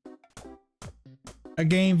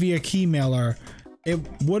game via Keymailer, it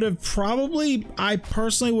would have probably, I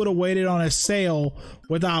personally would have waited on a sale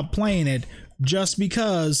without playing it, just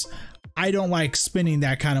because I don't like spending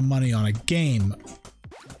that kind of money on a game,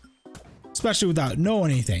 especially without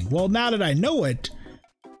knowing anything. Well, now that I know it,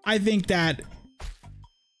 I think that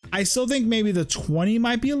I still think maybe the 20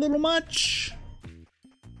 might be a little much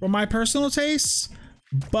for my personal tastes,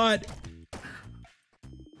 but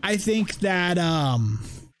I think that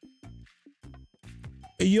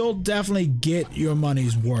you'll definitely get your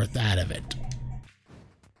money's worth out of it.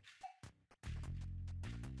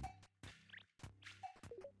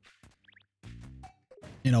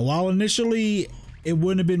 You know, while initially it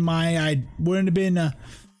wouldn't have been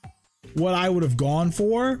what I would have gone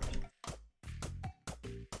for.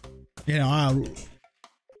 You know,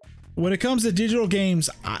 when it comes to digital games,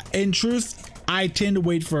 in truth, I tend to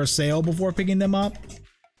wait for a sale before picking them up.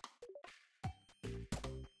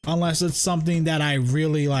 Unless it's something that I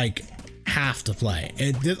really like have to play.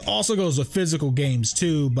 It also goes with physical games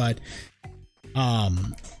too, but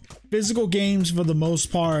physical games for the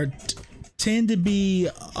most part tend to be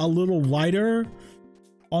a little lighter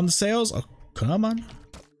on the sales. Oh, come on.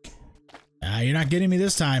 You're not getting me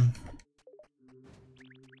this time.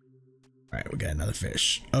 All right, we got another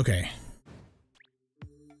fish. Okay.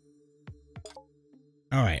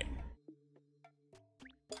 All right.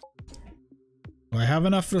 Do I have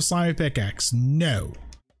enough for the slimy pickaxe? No.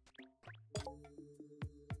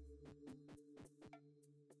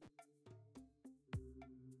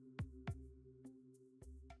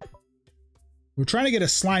 We're trying to get a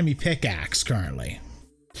slimy pickaxe currently.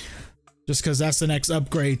 Just because that's the next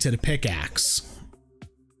upgrade to the pickaxe.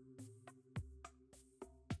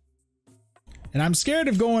 And I'm scared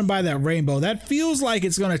of going by that rainbow. That feels like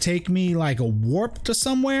it's going to take me like a warp to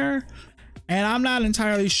somewhere. And I'm not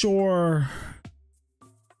entirely sure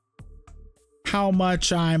how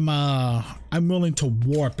much I'm willing to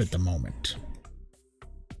warp at the moment.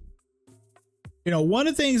 You know, one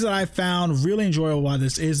of the things that I found really enjoyable about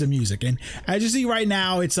this is the music. And as you see right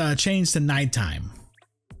now, it's changed to nighttime.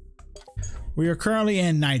 We are currently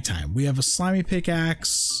in nighttime. We have a slimy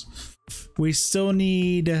pickaxe. We still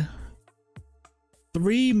need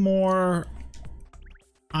 3 more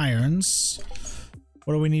irons.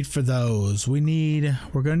 What do we need for those? We're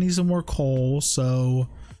gonna need some more coal, so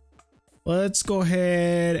let's go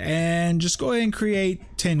ahead and create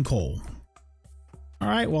 10 coal. All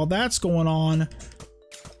right, while that's going on,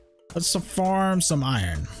 let's farm some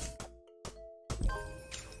iron.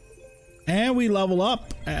 And we level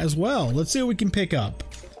up as well. Let's see what we can pick up.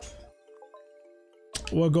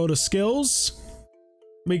 We'll go to skills,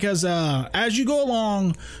 because as you go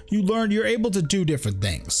along, you're able to do different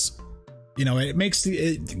things. You know,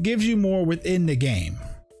 it gives you more within the game.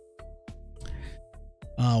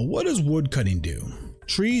 What does wood cutting do?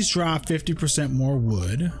 Trees drop 50% more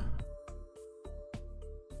wood.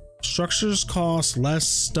 Structures cost less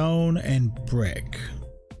stone and brick.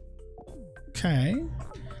 Okay.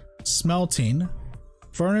 Smelting.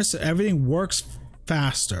 Furnace, everything works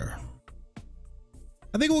faster.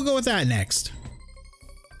 I think we'll go with that next.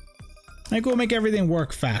 I think we'll make everything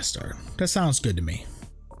work faster. That sounds good to me.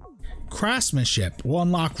 Craftsmanship will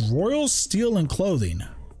unlock royal steel and clothing.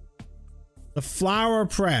 The flour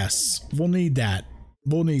press. We'll need that.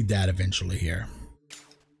 We'll need that eventually here.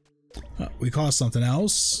 We call something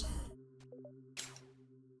else.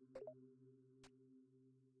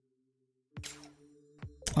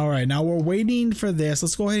 All right, now we're waiting for this.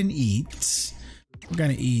 Let's go ahead and eat. We're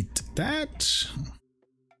gonna eat that.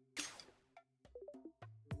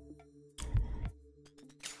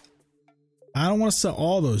 I don't want to sell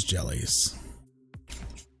all those jellies.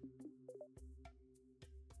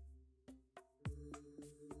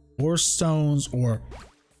 Or stones or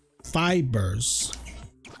fibers.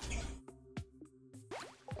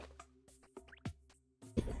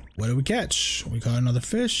 What did we catch? We caught another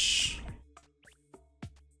fish.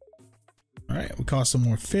 All right, we caught some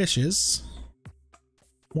more fishes.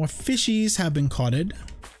 More fishies have been caughted.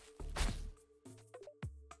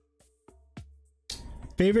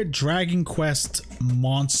 Favorite Dragon Quest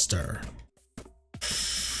monster?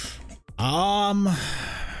 I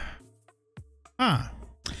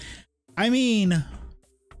mean,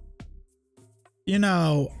 you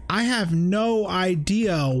know, I have no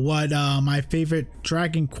idea what my favorite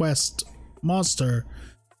Dragon Quest monster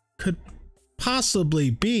could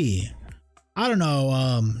possibly be. I don't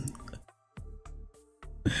know.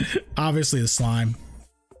 Obviously the slime.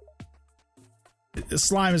 The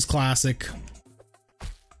slime is classic.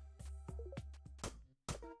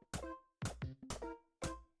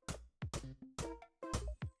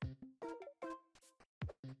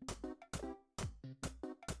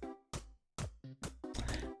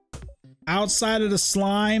 Outside of the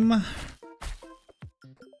slime,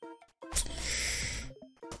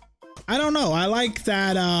 I don't know. I like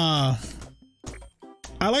that. I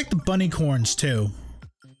like the bunny corns too.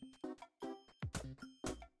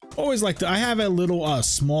 Always like I have a little,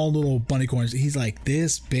 small little bunny corns. He's like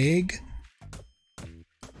this big.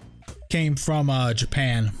 Came from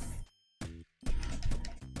Japan.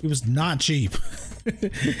 He was not cheap.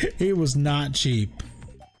 He was not cheap.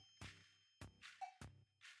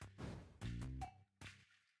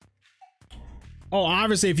 Oh,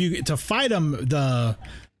 obviously, if you to fight him, the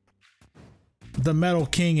Metal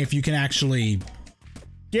King, if you can actually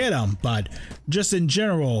get him, but just in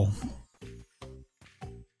general,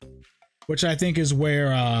 which I think is where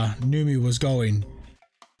Numi was going,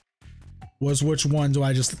 was which one do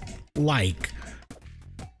I just like?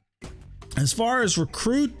 As far as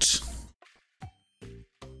recruit,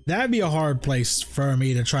 that'd be a hard place for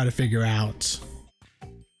me to try to figure out.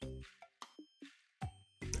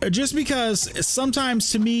 Just because sometimes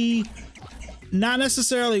to me, not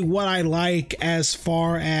necessarily what I like as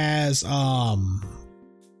far as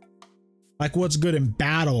like what's good in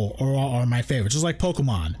battle or my favorite, just like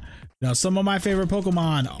Pokemon. Now, some of my favorite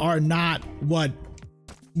Pokemon are not what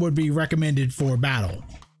would be recommended for battle.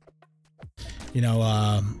 You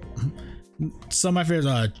know, some of my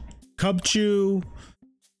favorites, Cubchoo,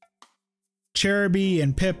 Cherubi,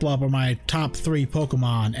 and Piplup are my top 3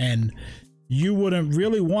 Pokemon, and you wouldn't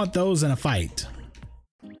really want those in a fight.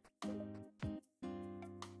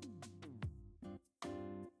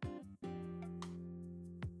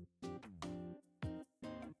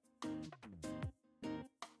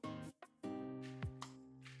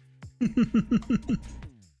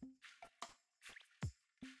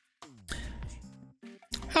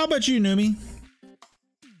 How about you, Numi?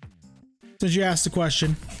 Since you asked the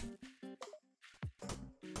question.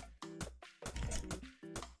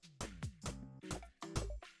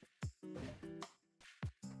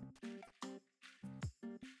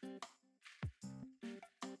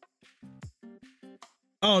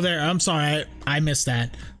 Oh, there. I'm sorry. I missed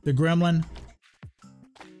that. The gremlin.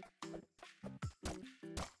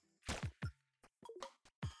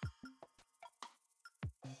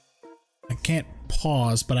 can't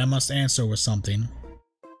pause, but I must answer with something.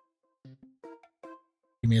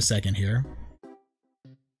 Give me a second here.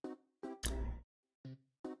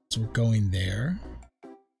 So we're going there.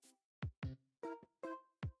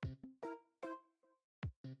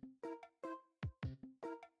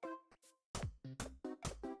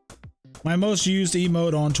 My most used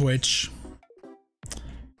emote on Twitch.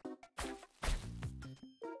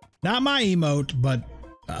 Not my emote, but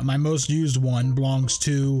my most used one belongs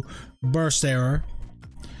to Burst Error.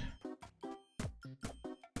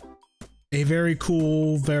 A very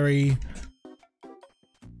cool, very...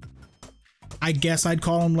 I guess I'd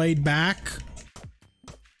call him laid back.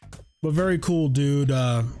 But very cool dude.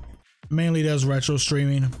 Mainly does retro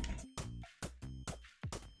streaming.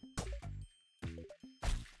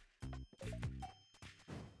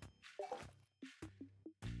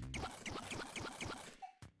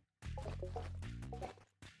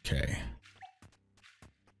 Okay.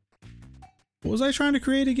 What was I trying to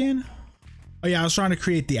create again? Oh yeah, I was trying to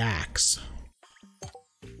create the axe.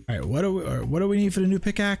 All right, what do we need for the new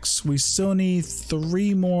pickaxe? We still need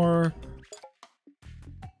 3 more.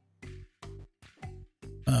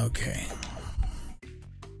 Okay.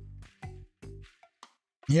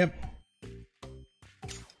 Yep.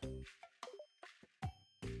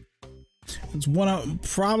 It's one of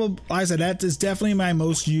probably. Like I said, that is definitely my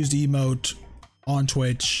most used emote on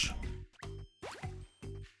Twitch.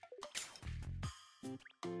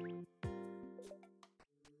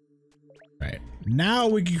 Right. Now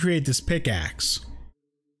we can create this pickaxe.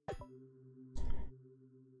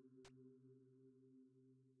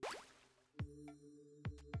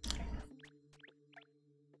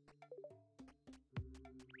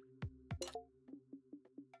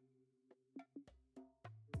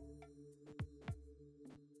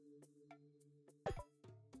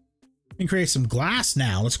 We can create some glass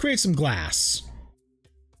now. Let's create some glass.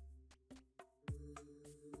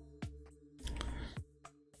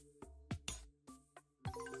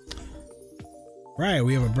 Right,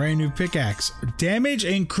 we have a brand new pickaxe. Damage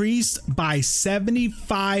increased by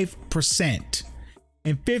 75%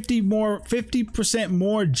 and 50%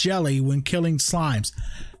 more jelly when killing slimes.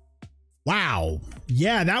 Wow.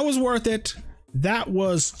 Yeah, that was worth it. That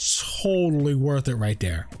was totally worth it right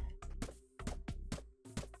there.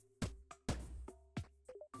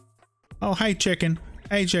 Oh, hey chicken.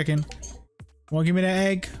 Hey chicken. Want to give me that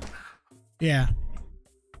egg? Yeah.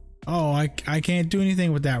 Oh, I can't do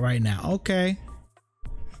anything with that right now. Okay.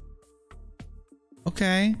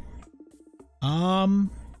 Okay. You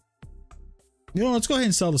know, let's go ahead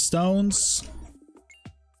and sell the stones.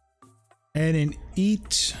 And then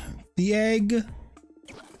eat the egg.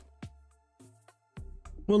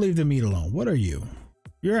 We'll leave the meat alone. What are you?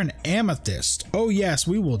 You're an amethyst. Oh yes,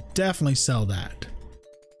 we will definitely sell that.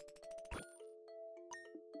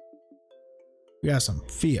 We got some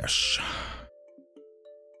fish.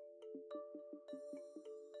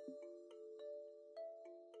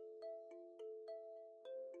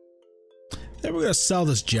 Then we're gonna sell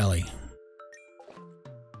this jelly.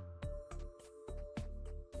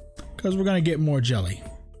 Because we're gonna get more jelly.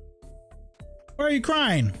 Why are you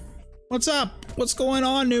crying? What's up? What's going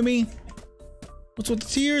on, Numi? What's with the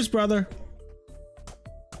tears, brother?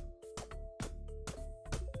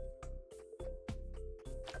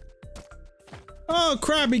 Oh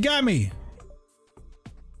crap, he got me.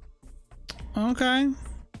 Okay.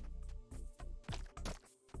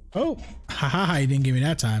 Oh, haha, he didn't give me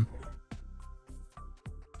that time.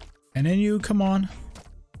 And then you, come on.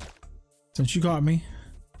 Since you caught me.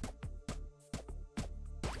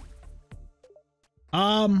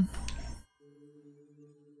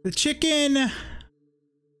 The chicken.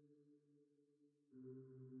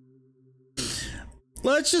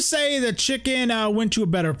 Let's just say the chicken went to a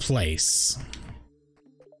better place.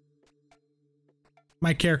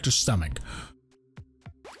 My character's stomach.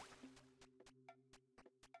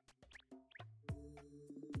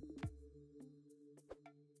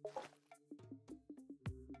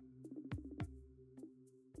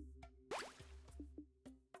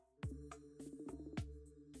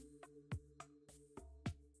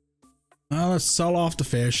 Well, let's sell off the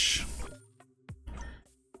fish.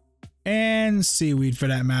 And seaweed for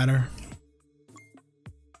that matter.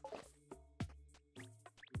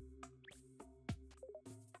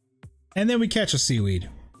 And then we catch a seaweed.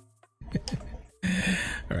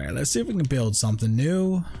 All right, let's see if we can build something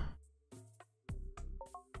new.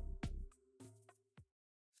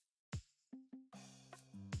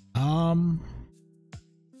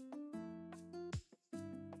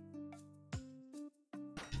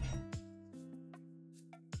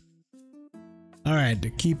 All right, to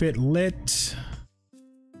keep it lit.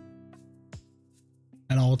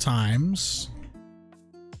 at all times.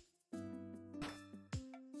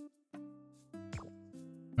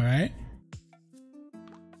 All right.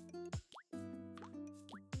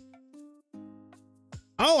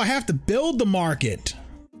 Oh, I have to build the market.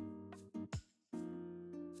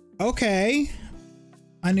 Okay.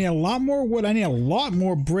 I need a lot more wood. I need a lot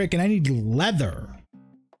more brick, and I need leather.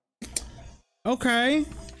 Okay.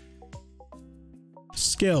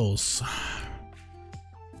 Skills.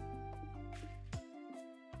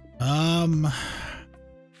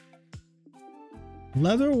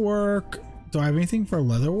 Leather work. Do I have anything for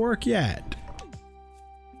leather work yet?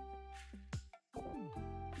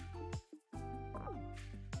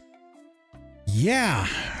 Yeah.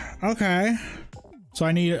 Okay. So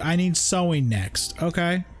I need sewing next.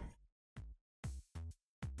 Okay.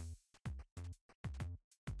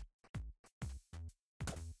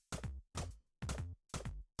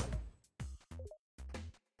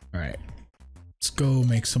 All right. Let's go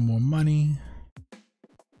make some more money.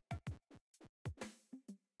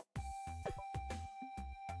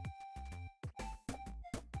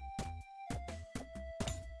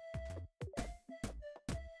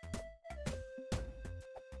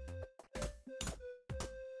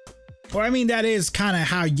 Well, I mean, that is kind of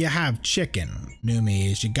how you have chicken,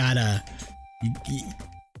 Numi, is you gotta,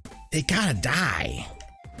 they gotta die.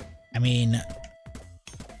 I mean,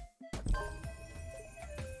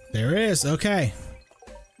 there it is. Okay.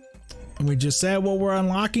 And we just said what we're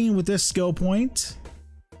unlocking with this skill point.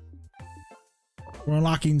 We're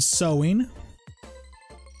unlocking sewing.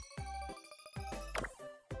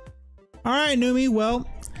 All right, Numi. Well,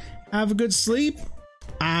 have a good sleep.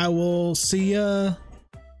 I will see ya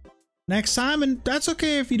next time, and that's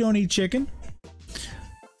okay if you don't eat chicken.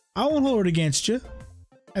 I won't hold it against you.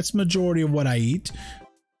 That's majority of what I eat.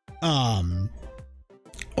 We'll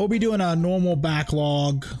be doing a normal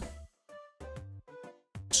backlog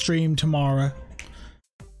stream tomorrow.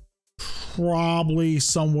 Probably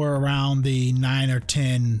somewhere around the 9 or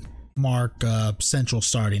 10 mark, central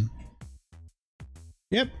starting.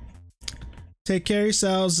 Yep. Take care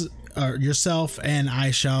of yourself, and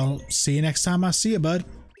I shall see you next time I see you, bud.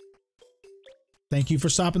 Thank you for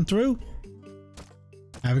stopping through.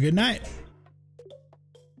 Have a good night.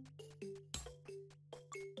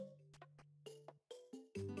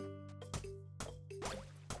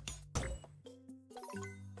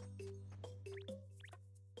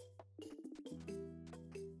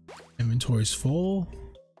 Inventory's full.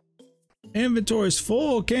 Inventory's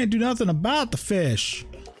full. Can't do nothing about the fish.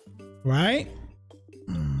 Right?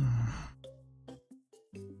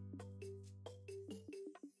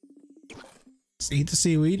 Let's eat the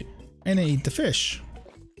seaweed and then eat the fish.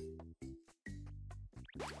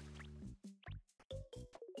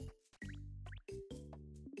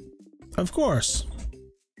 Of course.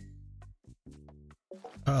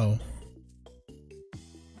 Uh-oh.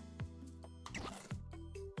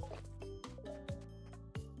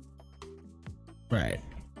 Right.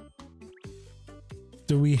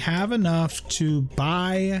 Do we have enough to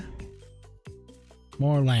buy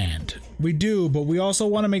more land? We do, but we also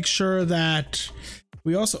want to make sure that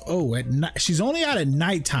we also, oh, at night, she's only out at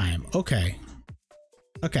nighttime. Okay.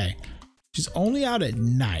 Okay. She's only out at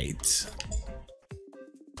night.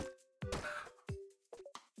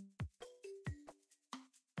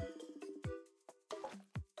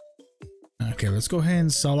 Okay, let's go ahead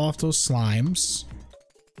and sell off those slimes.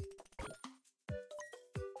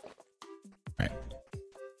 Right.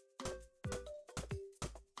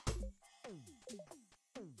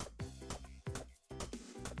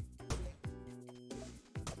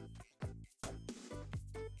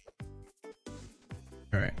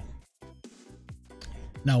 All right.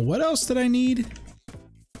 Now, what else did I need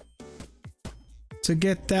to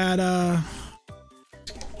get that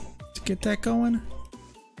going?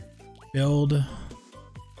 Build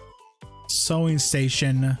sewing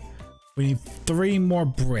station. We need 3 more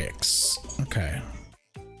bricks. Okay.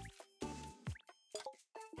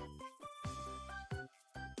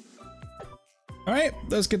 All right,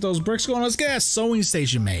 let's get those bricks going. Let's get a sewing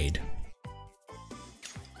station made.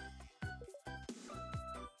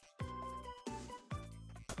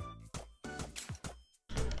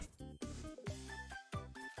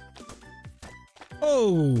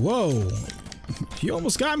 Oh, whoa. You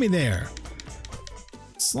almost got me there.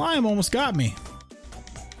 Slime almost got me.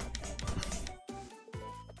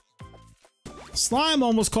 Slime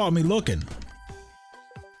almost caught me looking.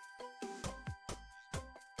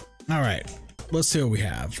 All right, let's see what we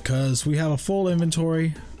have, because we have a full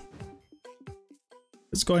inventory.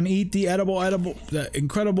 Let's go ahead and eat the the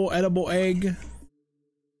incredible edible egg.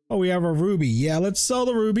 Oh, we have a ruby. Yeah, let's sell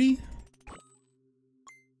the ruby.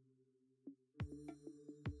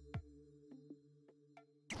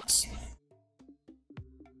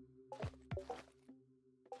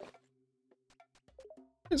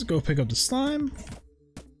 let's go pick up the slime.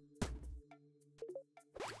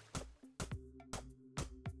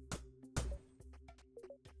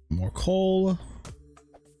 More coal.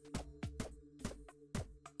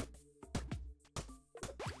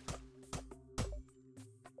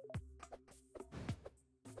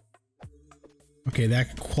 Okay,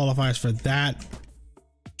 that qualifies for that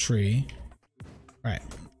tree. All right,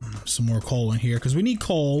 some more coal in here because we need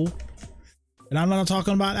coal. And I'm not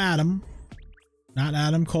talking about Adam. Not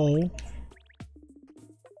Adam Cole.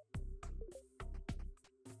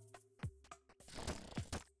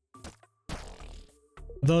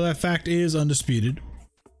 Though that fact is undisputed.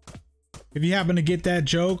 If you happen to get that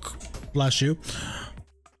joke, bless you.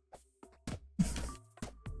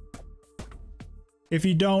 If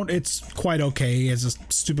you don't, it's quite okay. It's a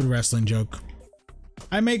stupid wrestling joke.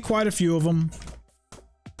 I make quite a few of them.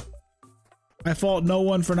 I fault no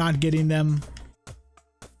one for not getting them.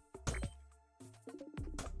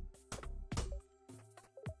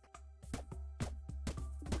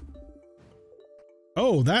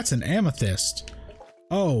 Oh, that's an amethyst.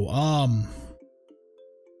 Oh,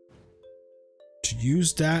 to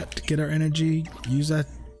use that to get our energy, use that,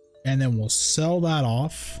 and then we'll sell that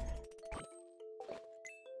off.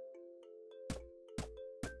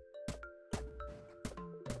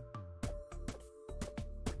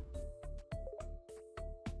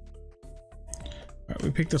 All right, we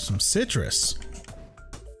picked up some citrus.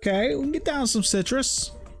 Okay, we can get down some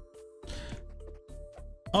citrus.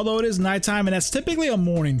 Although it is nighttime, and that's typically a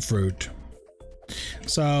morning fruit.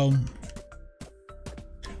 So,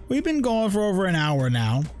 we've been going for over an hour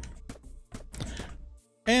now.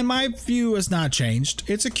 And my view has not changed.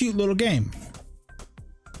 It's a cute little game.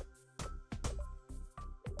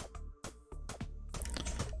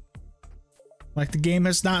 Like, the game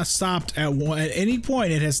has not stopped at any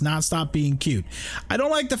point. It has not stopped being cute. I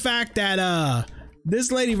don't like the fact that this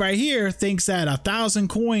lady right here thinks that 1,000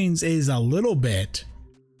 coins is a little bit.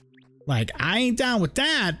 Like, I ain't down with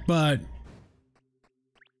that, but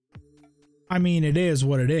I mean, it is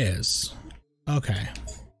what it is. Okay.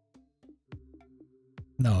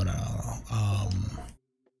 No.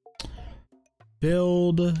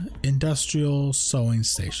 Build industrial sewing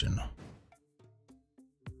station.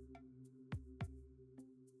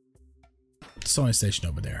 Sewing station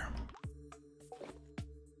over there.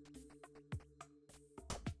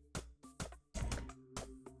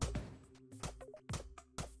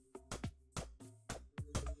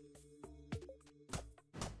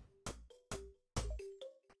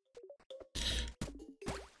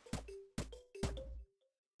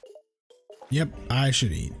 Yep, I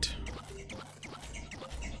should eat.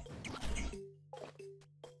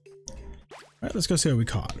 All right, let's go see what we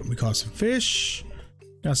caught. We caught some fish,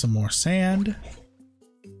 got some more sand,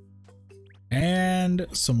 and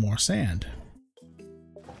some more sand.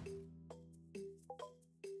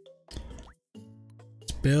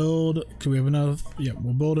 Let's build. Can we have another? Yeah,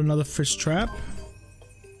 we'll build another fish trap.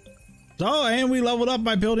 Oh, and we leveled up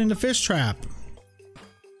by building the fish trap.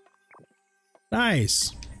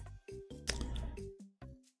 Nice.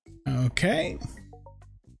 Okay.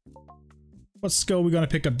 What skill are we gonna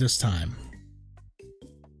pick up this time?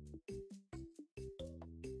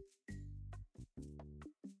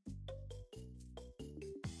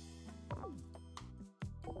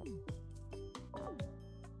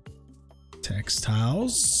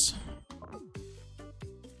 Textiles.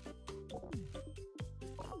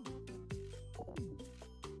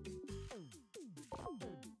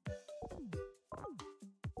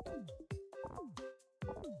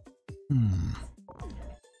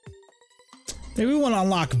 Maybe we want to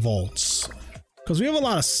unlock vaults because we have a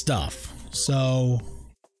lot of stuff. So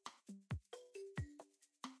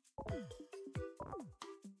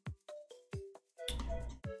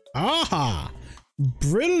aha,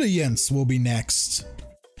 brilliance will be next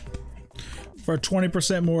for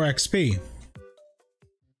 20% more XP.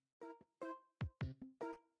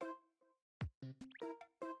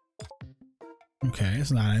 Okay,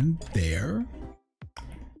 it's not in there.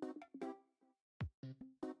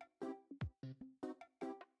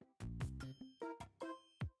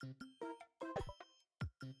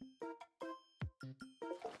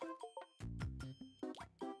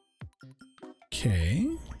 Okay.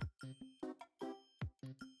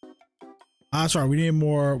 Ah, sorry, we need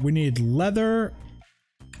more. We need leather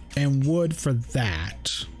and wood for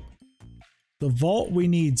that. The vault, we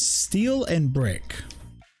need steel and brick.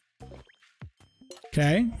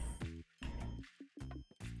 Okay.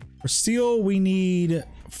 For steel, we need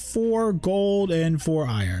 4 gold and 4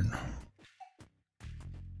 iron.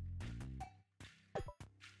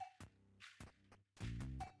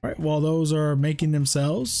 All right, while those are making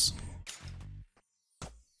themselves,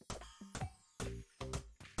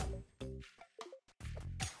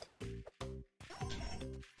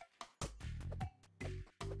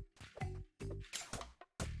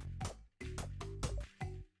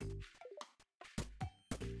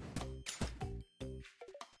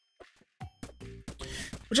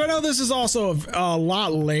 Which I know this is also a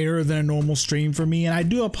lot later than a normal stream for me, and I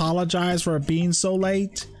do apologize for it being so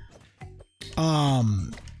late.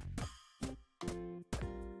 I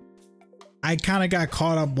kind of got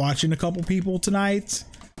caught up watching a couple people tonight.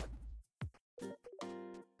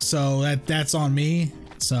 So that's on me.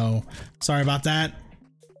 So sorry about that.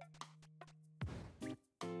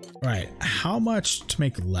 Right, how much to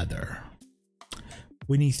make leather?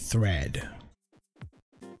 We need thread.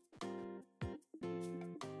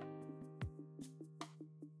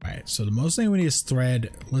 Right, so the most thing we need is thread.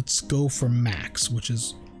 Let's go for max, which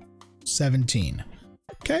is 17.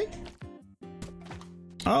 Okay.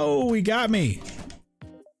 Oh, he got me.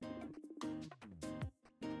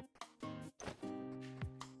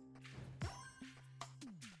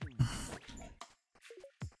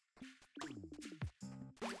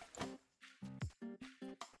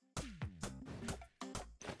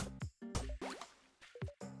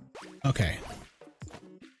 Okay.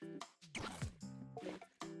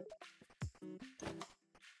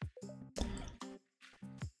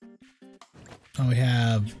 And we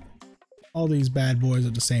have all these bad boys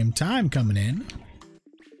at the same time coming in.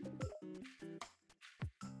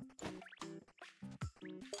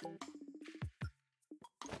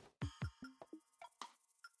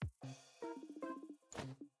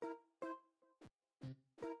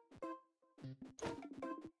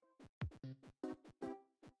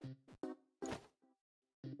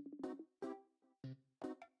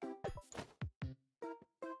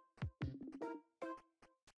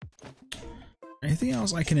 Anything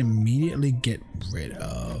else I can immediately get rid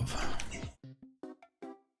of?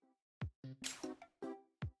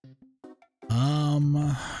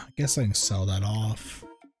 I guess I can sell that off.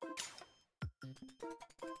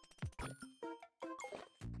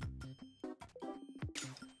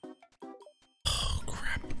 Oh,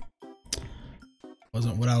 crap.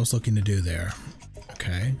 Wasn't what I was looking to do there.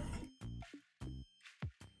 Okay.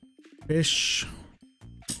 Fish.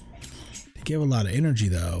 They give a lot of energy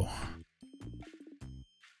though.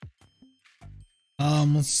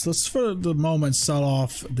 Let's for the moment sell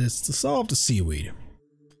off this, to sell off the seaweed.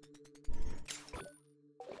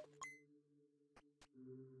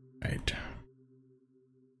 Right.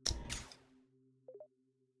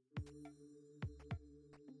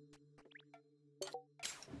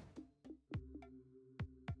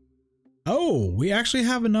 Oh, we actually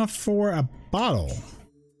have enough for a bottle.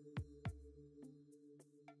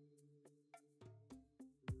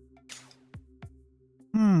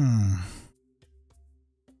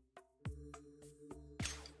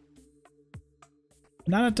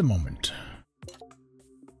 Not at the moment.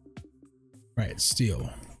 Right, steel.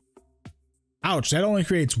 Ouch, that only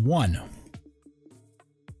creates one.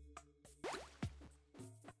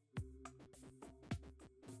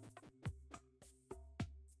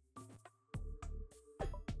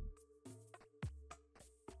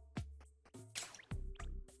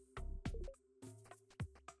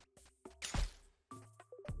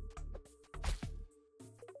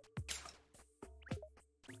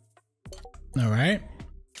 All right.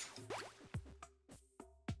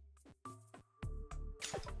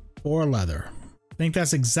 4 leather. I think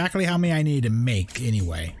that's exactly how many I need to make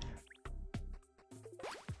anyway.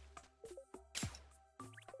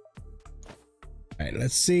 All right,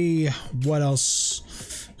 let's see what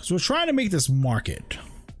else. Because we're trying to make this market.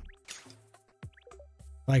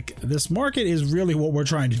 Like, this market is really what we're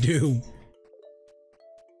trying to do.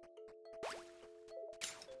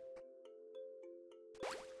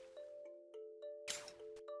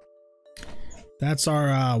 That's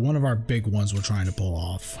our one of our big ones we're trying to pull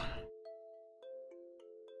off.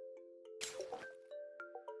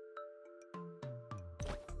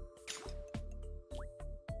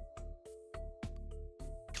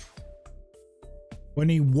 We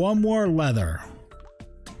need one more leather.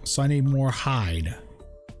 So I need more hide.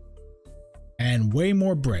 And way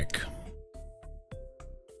more brick.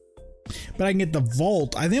 But I can get the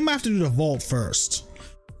vault. I think I'm gonna have to do the vault first.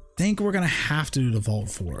 I think we're gonna have to do the vault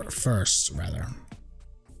first, rather.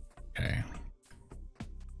 Okay.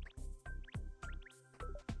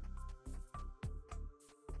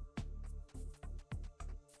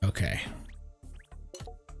 Okay.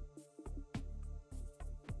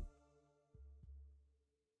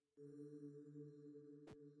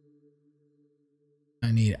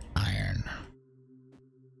 I need iron.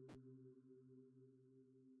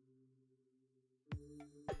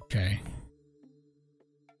 Okay.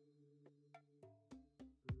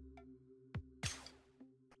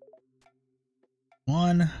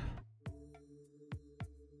 One,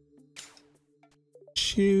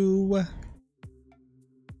 2,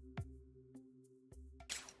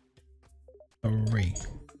 3.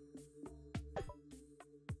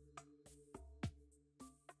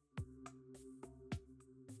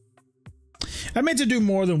 I meant to do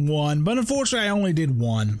more than one, but unfortunately I only did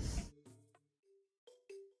one.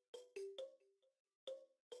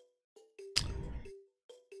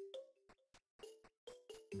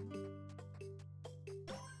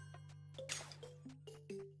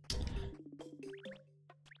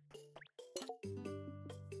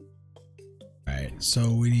 Alright,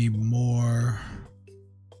 so we need more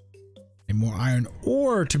iron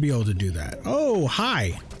ore to be able to do that. Oh,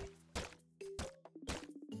 hi.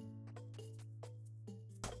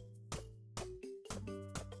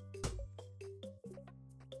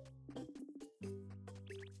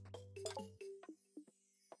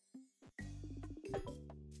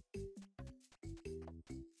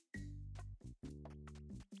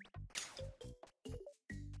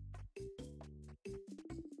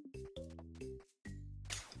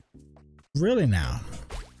 Really now?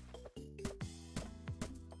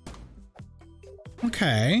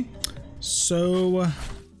 Okay, so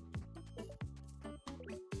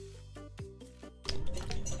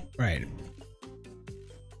right,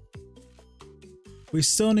 we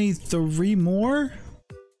still need 3 more.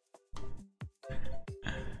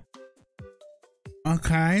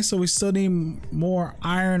 Okay, so we still need more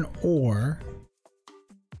iron ore.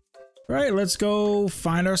 Right, let's go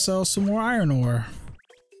find ourselves some more iron ore.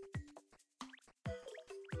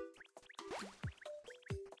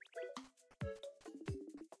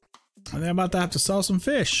 And then I'm about to have to sell some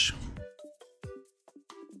fish.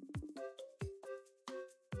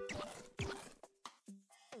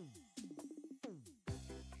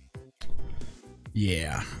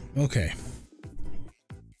 Yeah, okay.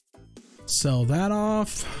 Sell that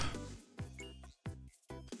off.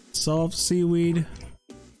 Sell off seaweed.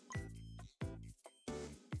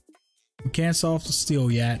 We can't sell off the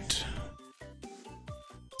steel yet.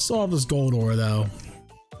 Sell off this gold ore though.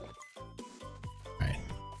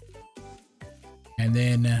 And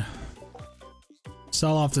then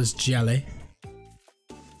sell off this jelly.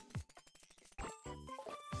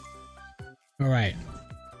 All right.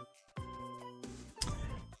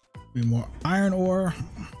 Need more iron ore.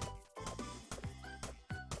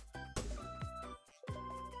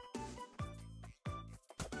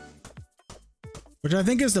 Which I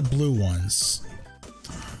think is the blue ones.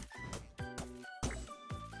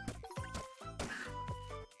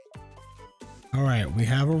 All right, we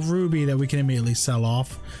have a ruby that we can immediately sell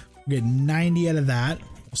off. We get 90 out of that.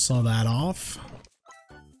 We'll sell that off.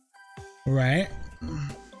 All right.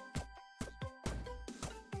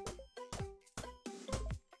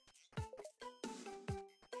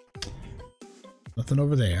 Nothing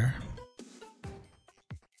over there.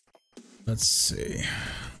 Let's see.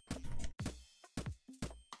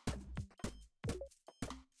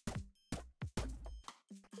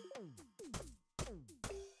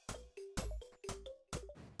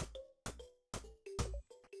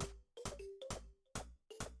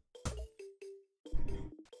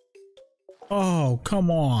 Oh,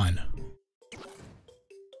 come on.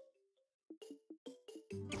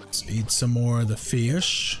 Let's eat some more of the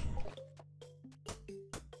fish.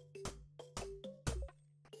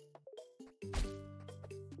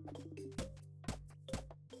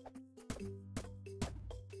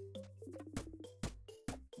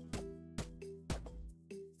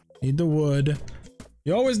 Need the wood.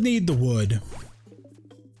 You always need the wood.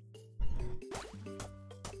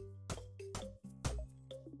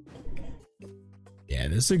 Yeah,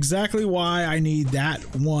 this is exactly why I need that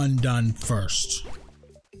one done first.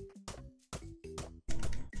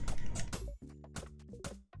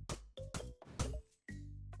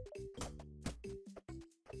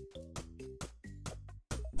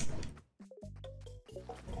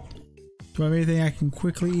 Do I have anything I can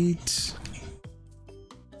quickly eat?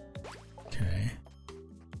 Okay.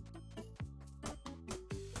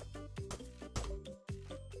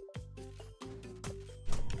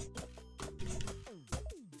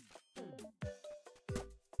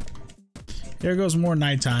 There goes more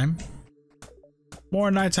nighttime. More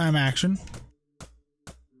nighttime action.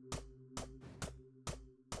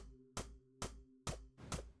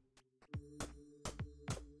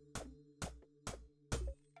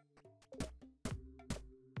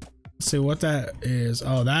 See what that is.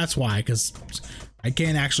 Oh, that's why, because I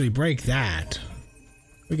can't actually break that.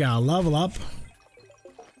 We gotta level up.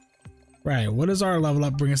 Right, what does our level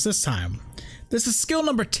up bring us this time? This is skill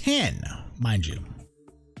number 10, mind you.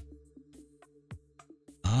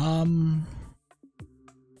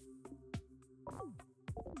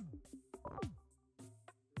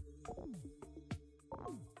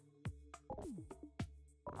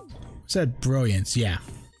 Said brilliance, yeah.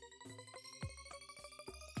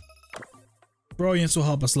 Brilliance will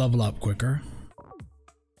help us level up quicker.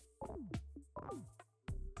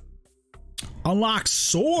 Unlock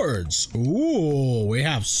swords. Ooh, we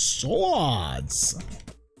have swords.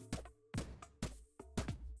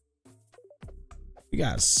 We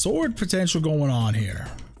got sword potential going on here.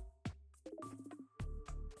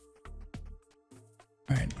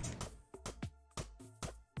 All right.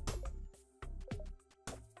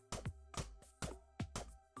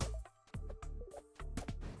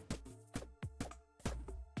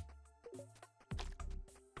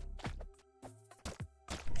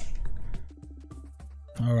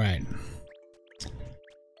 All right.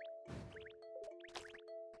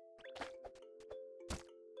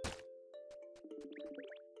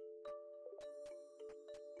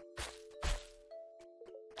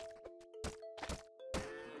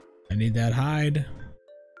 I need that hide.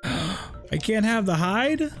 I can't have the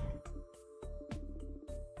hide?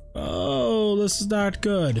 Oh, this is not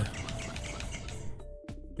good.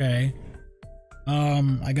 Okay.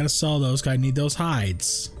 I gotta sell those 'cause I need those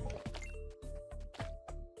hides.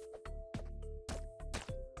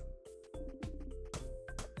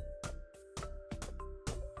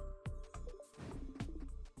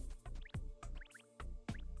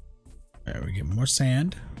 There we get more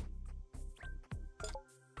sand.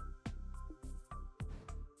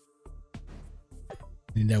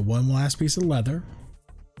 Need that one last piece of leather.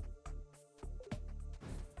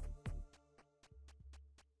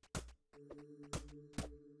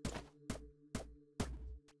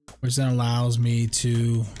 Which then allows me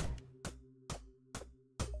to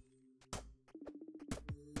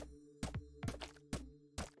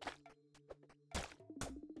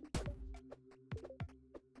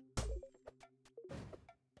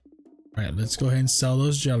Alright, let's go ahead and sell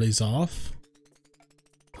those jellies off.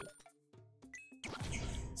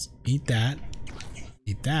 Let's eat that.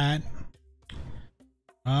 Eat that.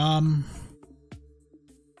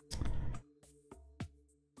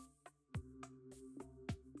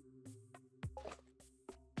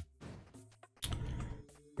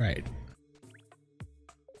 Right.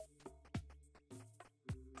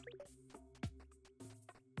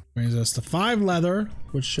 Brings us to 5 leather,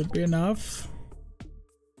 which should be enough.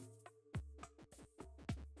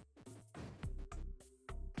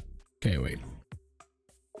 Okay, wait.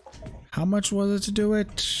 How much was it to do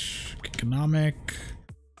it? Economic.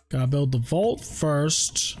 Gotta build the vault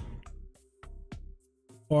first.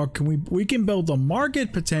 Or can we can build the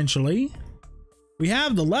market potentially. We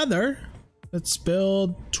have the leather. Let's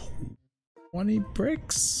build 20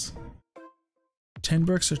 bricks. 10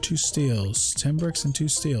 bricks or 2 steels. 10 bricks and 2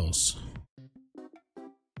 steels.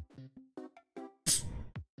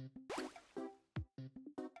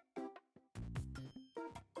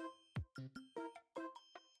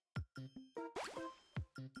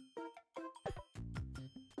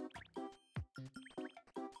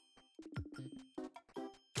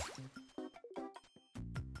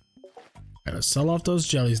 Gotta sell off those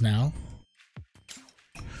jellies now.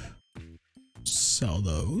 Sell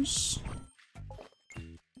those.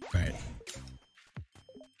 Right.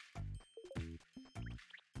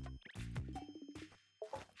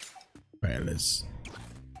 Right, let's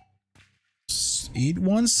eat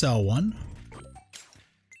one, sell one.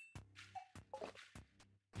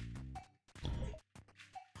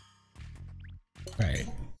 Right.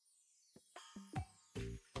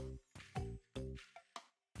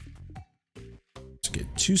 Let's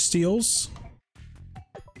get 2 steels.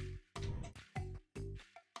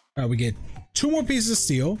 Alright, we get 2 more pieces of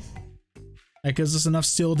steel. That gives us enough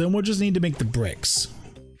steel. Then we'll just need to make the bricks.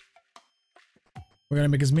 We're gonna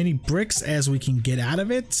make as many bricks as we can get out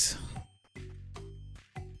of it.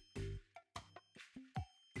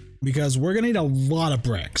 Because we're gonna need a lot of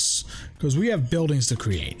bricks. Because we have buildings to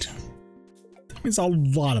create. That means a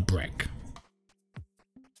lot of brick.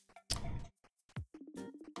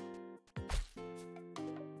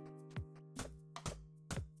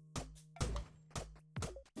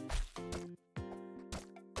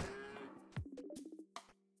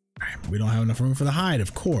 We don't have enough room for the hide,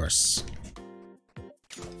 of course.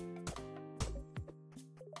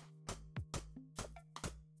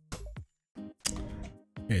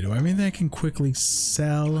 Okay, do I have anything I can quickly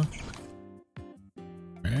sell?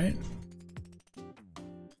 Alright.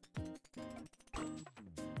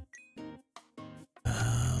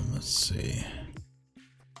 Let's see.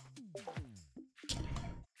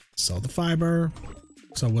 Sell the fiber.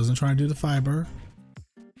 So I wasn't trying to do the fiber.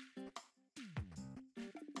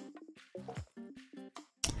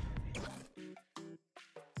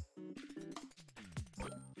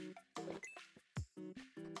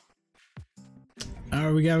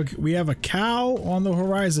 We have a cow on the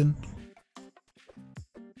horizon.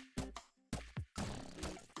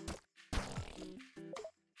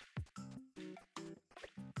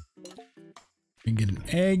 can get an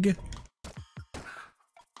egg.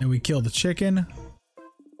 Then we kill the chicken.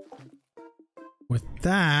 With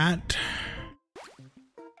that,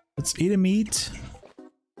 let's eat a meat.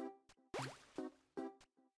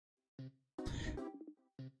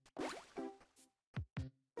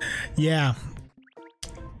 Yeah.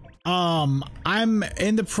 I'm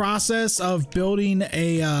in the process of building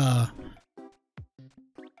a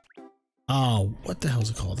oh, what the hell is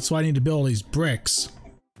it called? So I need to build these bricks.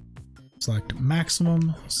 Select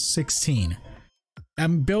maximum 16.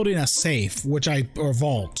 I'm building a safe, or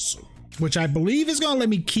vaults, which I believe is gonna let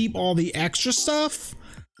me keep all the extra stuff.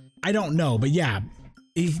 I don't know, but yeah,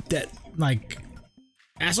 that's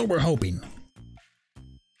what we're hoping.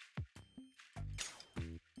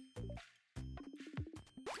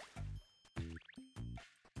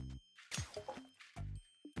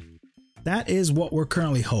 That is what we're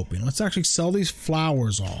currently hoping. Let's actually sell these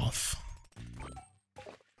flowers off.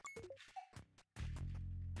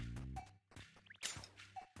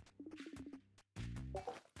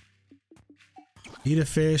 Eat a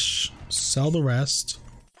fish, sell the rest.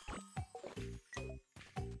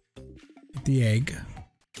 Get the egg.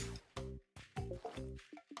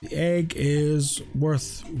 The egg is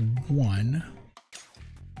worth 1.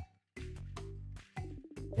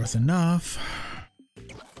 Worth enough.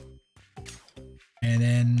 And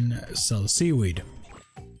then sell the seaweed.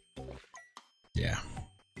 Yeah.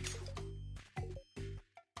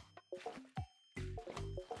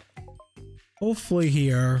 Hopefully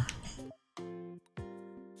here.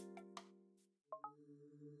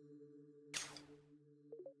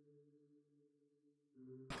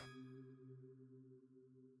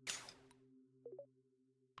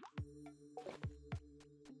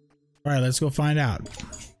 All right, let's go find out.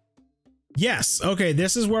 Yes, okay,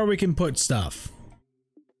 this is where we can put stuff.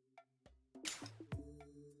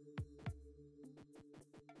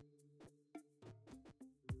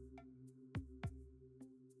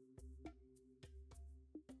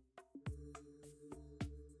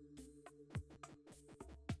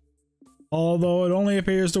 Although it only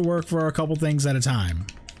appears to work for a couple things at a time.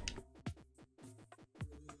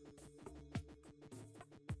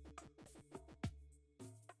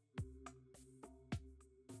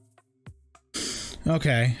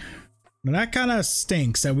 Okay. Well, that kind of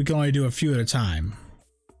stinks that we can only do a few at a time.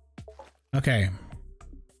 Okay.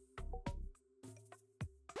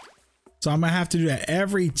 So I'm gonna have to do that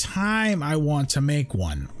every time I want to make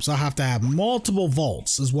one. So I'll have to have multiple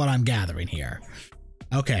vaults is what I'm gathering here.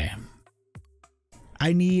 Okay.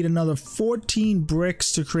 I need another 14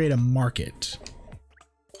 bricks to create a market.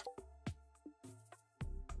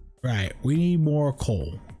 Right, we need more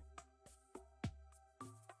coal.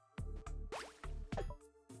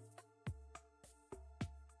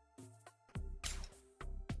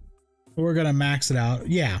 We're gonna max it out,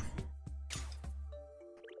 yeah.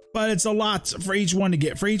 But it's a lot for each one to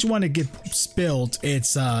get. For each one to get spilled,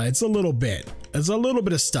 it's a little bit. It's a little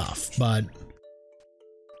bit of stuff, but.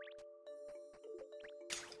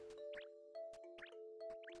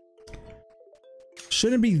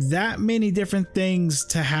 Shouldn't be that many different things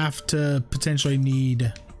to have to potentially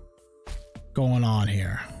need going on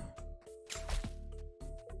here.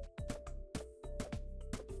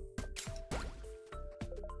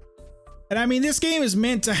 And I mean, this game is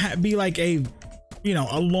meant to be like a, you know,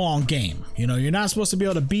 a long game. You know, you're not supposed to be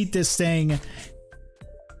able to beat this thing,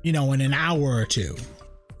 you know, in an hour or two.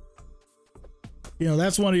 You know,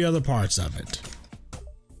 that's one of the other parts of it.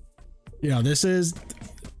 You know, this is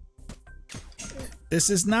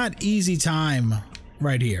not easy time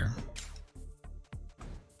right here.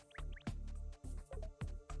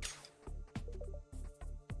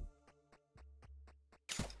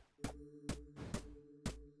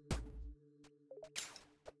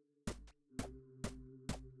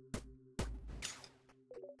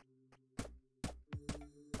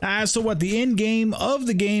 As to what the end game of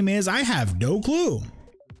the game is, I have no clue.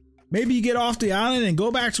 Maybe you get off the island and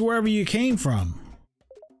go back to wherever you came from.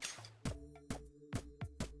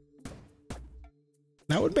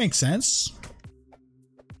 That would make sense.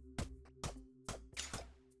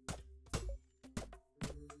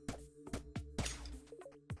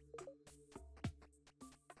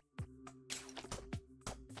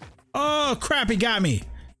 Oh crap, he got me.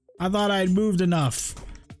 I thought I'd moved enough,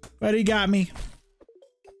 but he got me.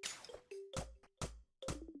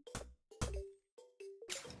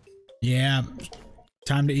 Yeah,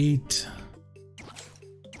 time to eat.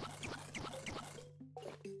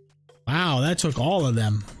 Wow, that took all of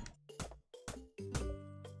them.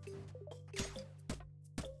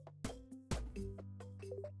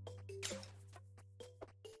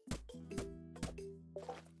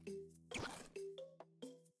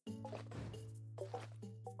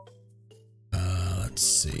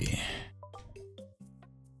 Let's see.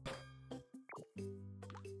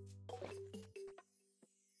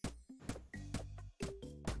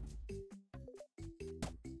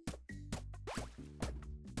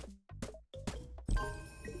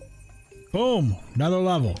 Boom, another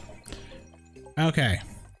level. Okay.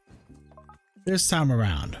 This time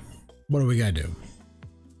around, what do we gotta do?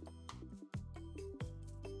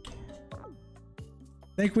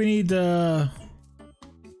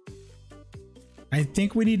 I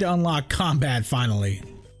think we need to unlock combat finally.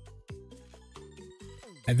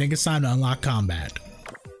 I think it's time to unlock combat.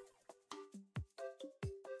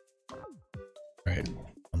 Right.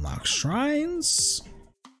 Unlock shrines.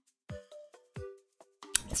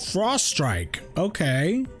 Frost Strike.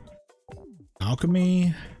 Okay.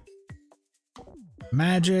 Alchemy.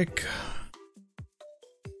 Magic.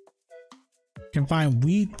 Can find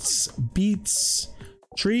wheats, beets.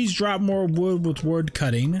 Trees drop more wood with wood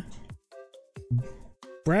cutting.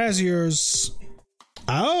 Braziers.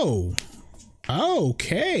 Oh.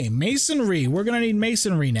 Okay. Masonry. We're gonna need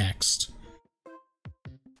masonry next.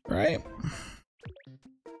 Right?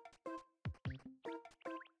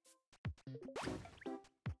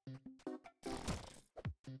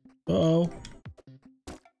 Uh-oh.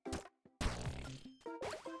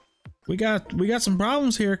 We got some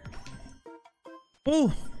problems here.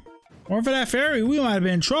 Oh, or for that fairy, we might have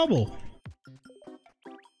been in trouble.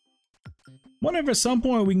 Wonder if at some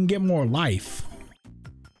point we can get more life.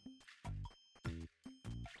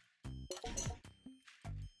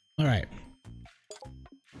 All right.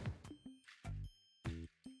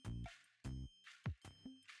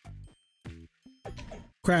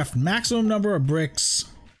 Craft maximum number of bricks.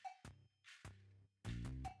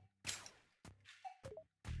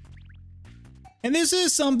 And this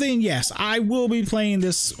is something, yes, I will be playing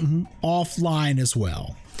this offline as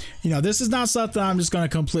well. You know, this is not something I'm just going to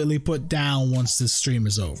completely put down once this stream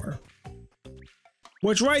is over.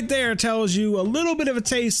 Which right there tells you a little bit of a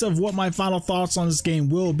taste of what my final thoughts on this game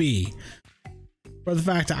will be. For the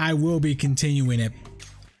fact that I will be continuing it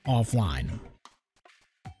offline.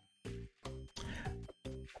 And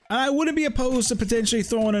I wouldn't be opposed to potentially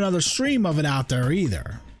throwing another stream of it out there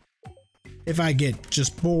either. If I get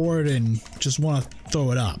just bored and just want to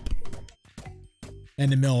throw it up in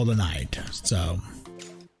the middle of the night. So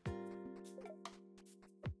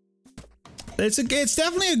it's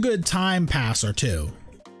definitely a good time passer too.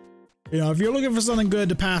 You know, if you're looking for something good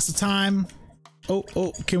to pass the time. Oh,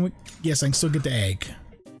 can we? Yes, I can still get the egg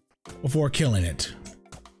before killing it.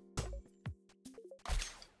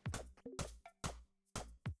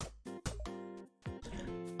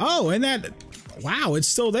 Oh, and that, wow, it's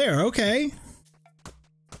still there. Okay.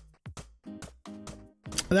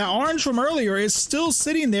 That orange from earlier is still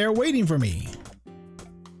sitting there waiting for me.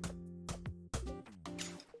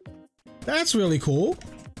 That's really cool.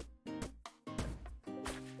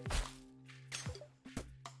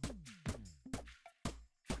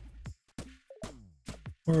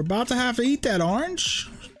 We're about to have to eat that orange.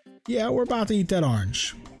 Yeah, we're about to eat that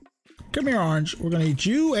orange. Come here, orange. We're gonna eat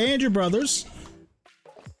you and your brothers.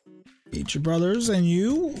 Eat your brothers and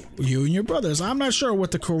you and your brothers. I'm not sure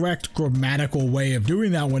what the correct grammatical way of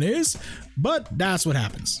doing that one is, but that's what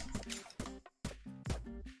happens.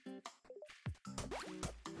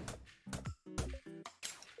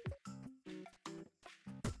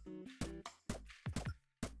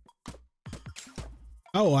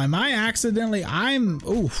 Oh, am I accidentally?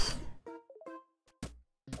 Oof.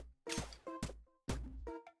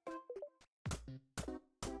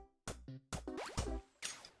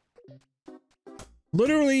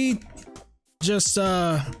 Literally just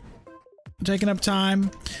taking up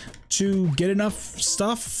time to get enough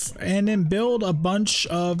stuff and then build a bunch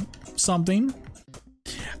of something.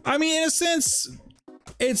 I mean, in a sense,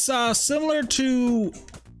 it's similar to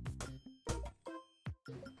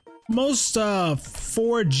most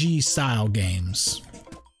 4G style games,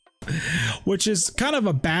 which is kind of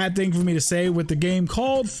a bad thing for me to say with the game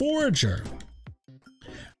called Forager.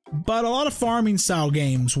 But a lot of farming style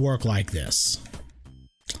games work like this.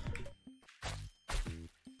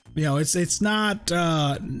 You know, it's not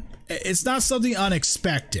something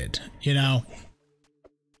unexpected, you know.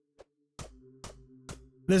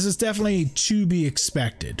 This is definitely to be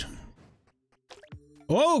expected.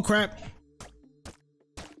 Oh crap.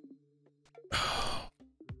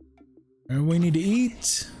 And we need to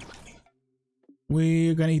eat.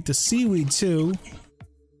 We're gonna eat the seaweed too.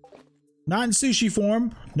 Not in sushi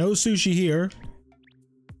form. No sushi here.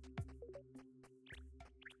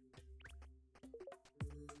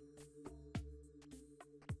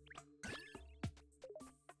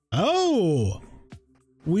 Oh,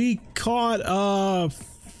 we caught a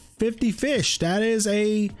 50 fish. That is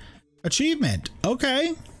a achievement.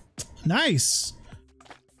 Okay. Nice.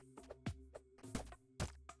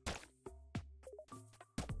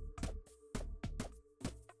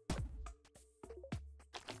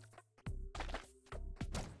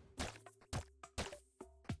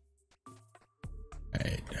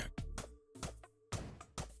 Right.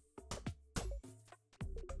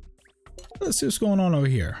 Let's see what's going on over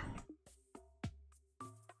here.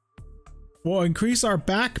 We'll increase our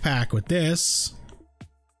backpack with this.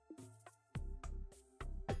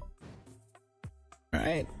 All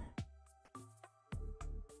right.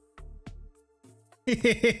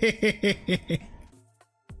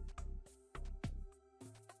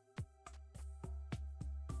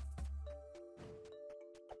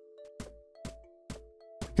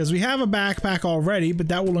 Because we have a backpack already, but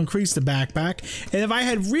that will increase the backpack. And if I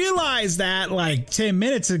had realized that like 10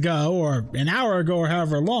 minutes ago or an hour ago or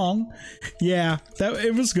however long, yeah, that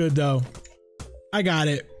it was good though. I got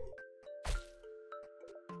it.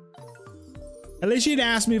 At least you'd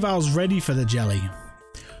ask me if I was ready for the jelly.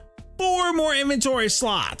 4 more inventory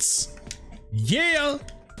slots. Yeah.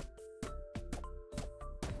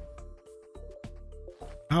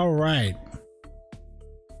 All right.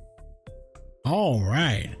 All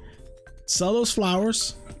right. Sell those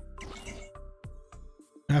flowers.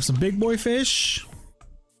 Have some big boy fish.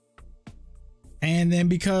 And then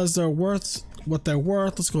because they're worth what they're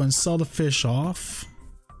worth, let's go ahead and sell the fish off.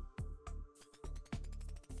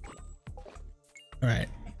 All right.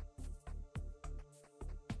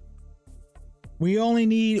 We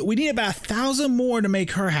need about 1,000 more to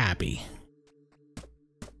make her happy.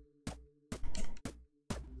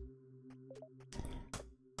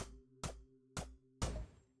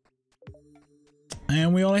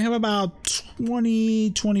 And we only have about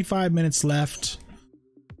 20-25 minutes left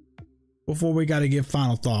before we got to give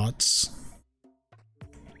final thoughts.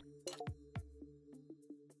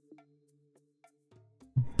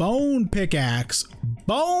 Bone pickaxe.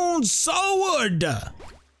 Bone sword.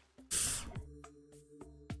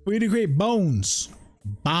 We need to create bones.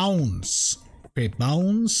 Bones. Create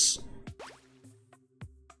bones.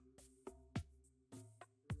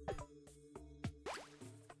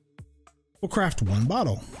 We'll craft 1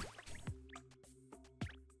 bottle.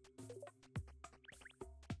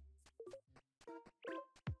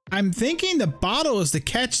 I'm thinking the bottle is to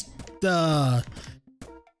catch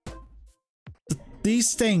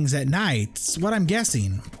these things at night. It's what I'm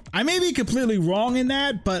guessing. I may be completely wrong in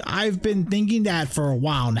that, but I've been thinking that for a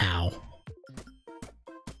while now.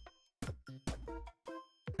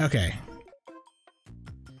 Okay.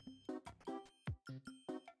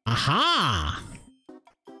 Aha!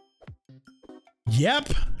 Yep,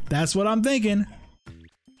 that's what I'm thinking.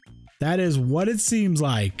 That is what it seems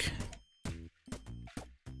like.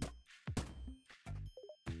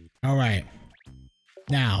 All right.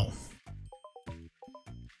 Now.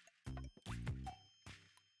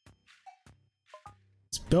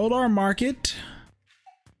 Let's build our market.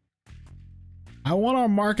 I want our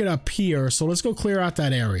market up here, so let's go clear out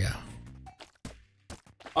that area.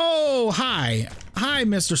 Oh, hi. Hi,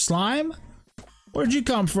 Mr. Slime. Where'd you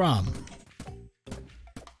come from?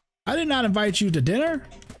 I did not invite you to dinner.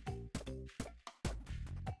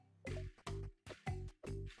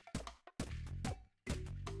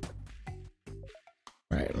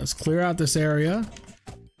 All right, let's clear out this area.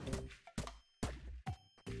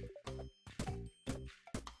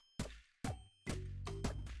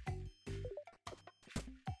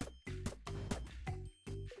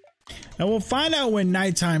 And we'll find out when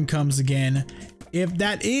nighttime comes again, if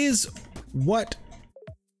that is what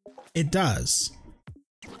it does.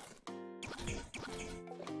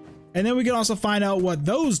 And then we can also find out what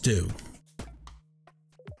those do.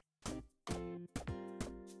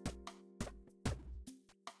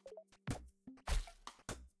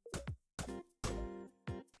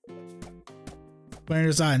 Clearing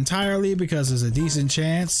this out entirely because there's a decent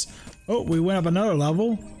chance. Oh, we went up another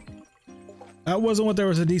level. That wasn't what there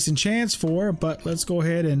was a decent chance for, but let's go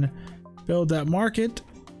ahead and build that market.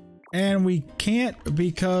 And we can't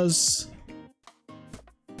because...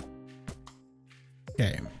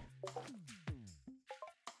 Okay.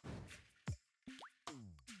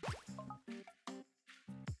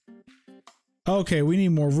 Okay, we need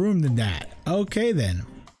more room than that. Okay, then.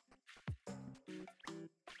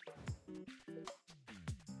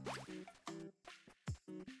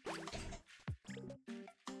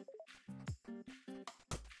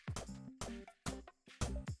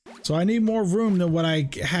 So I need more room than what I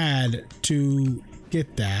had to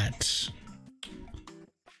get that.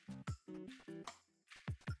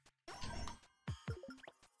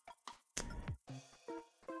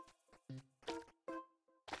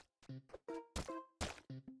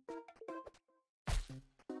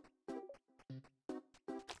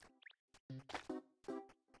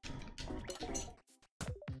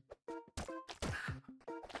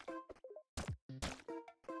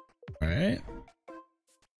 All right.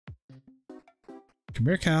 Come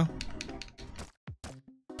here, cow.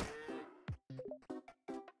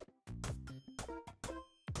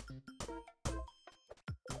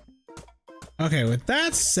 Okay, with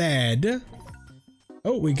that said,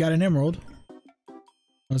 oh, we got an emerald.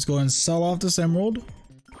 Let's go and sell off this emerald.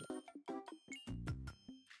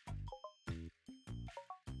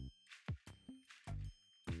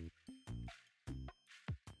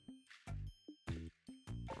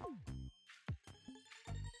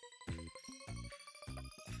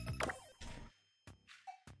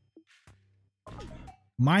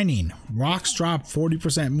 Mining. Rocks drop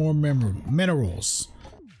 40% more minerals.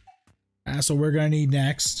 That's what we're gonna need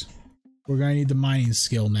next. We're gonna need the mining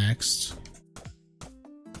skill next.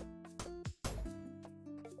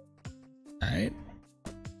 Alright.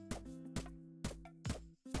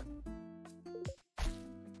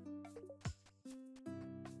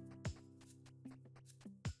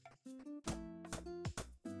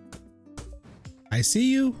 I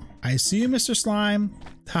see you. I see you, Mr. Slime.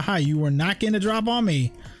 Haha, you were not getting the drop on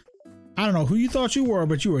me. I don't know who you thought you were,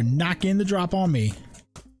 but you were not getting the drop on me.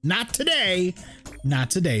 Not today. Not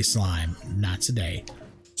today, Slime. Not today.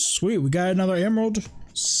 Sweet, we got another emerald.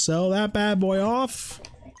 Sell that bad boy off.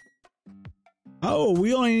 Oh,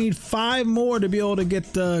 we only need 5 more to be able to get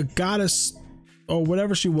the goddess, or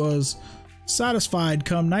whatever she was, satisfied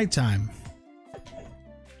come nighttime.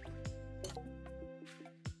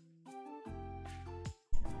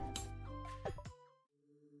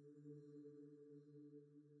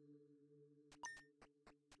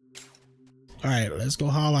 Alright, let's go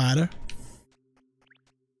holla at her.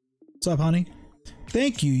 What's up, honey?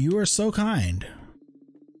 Thank you, you are so kind.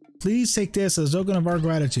 Please take this as a token of our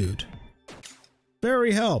gratitude.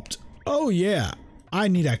 Very helped. Oh yeah, I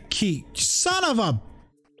need a key. Son of a...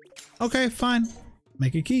 Okay, fine.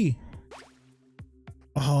 Make a key.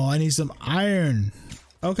 Oh, I need some iron.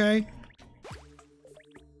 Okay.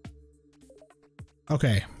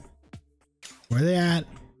 Okay. Where they at?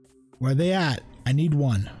 Where they at? I need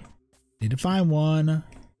one. Need to find one.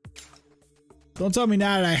 Don't tell me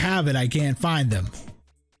now that I have it, I can't find them.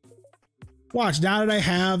 Watch, now that I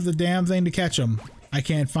have the damn thing to catch them, I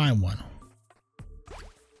can't find one.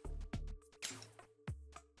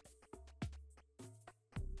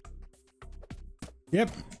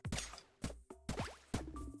 Yep.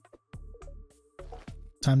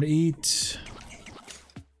 Time to eat.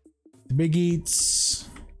 The big eats.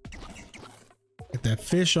 Get that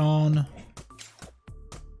fish on.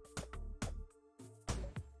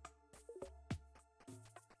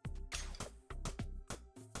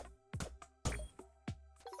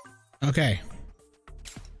 Okay.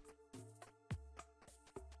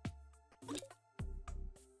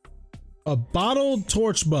 A bottled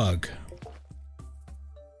torch bug.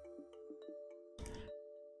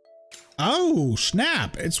 Oh,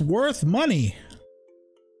 snap. It's worth money.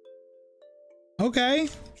 Okay.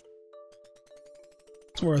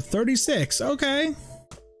 It's worth 36. Okay.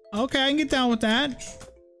 Okay, I can get down with that.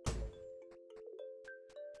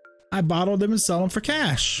 I bottled them and sell them for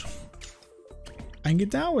cash. I can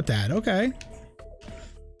get down with that. Okay.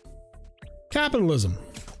 Capitalism.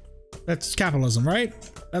 That's capitalism, right?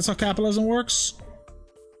 That's how capitalism works?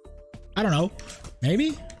 I don't know.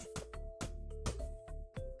 Maybe?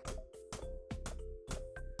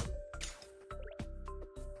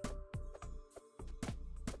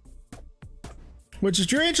 Which,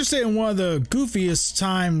 if you're interested in one of the goofiest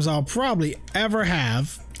times I'll probably ever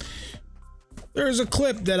have, there's a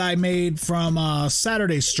clip that I made from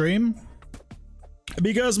Saturday's stream.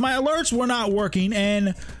 Because my alerts were not working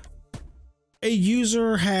and a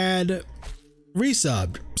user had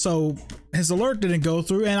resubbed, so his alert didn't go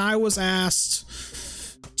through, and I was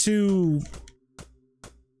asked to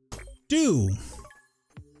do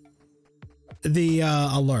the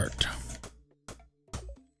alert.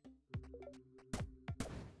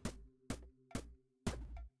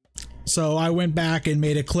 So I went back and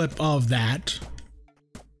made a clip of that.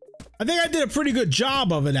 I think I did a pretty good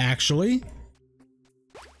job of it, actually.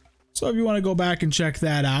 So if you want to go back and check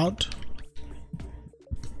that out,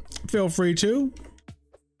 feel free to.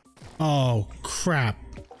 Oh, crap.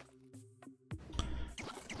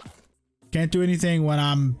 Can't do anything when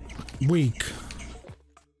I'm weak.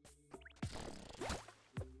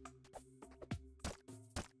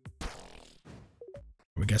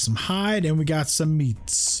 We got some hide and we got some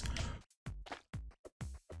meats.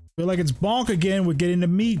 Feel like it's bonk again with getting the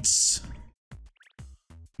meats.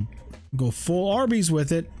 Go full Arby's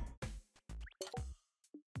with it.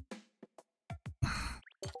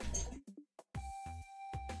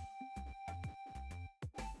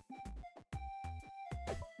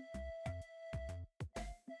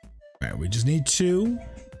 All right, we just need 2.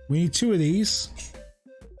 We need 2 of these.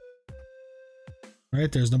 All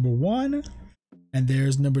right, there's number 1, and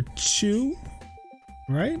there's number 2.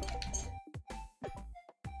 Right?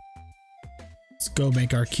 Let's go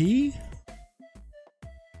make our key.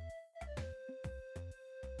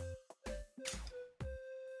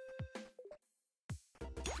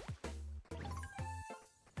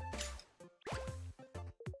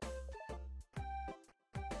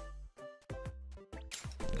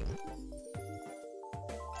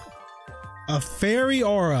 A fairy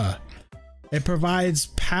aura. It provides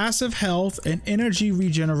passive health and energy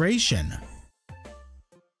regeneration.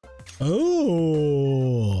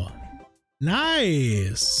 Oh,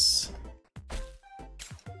 nice.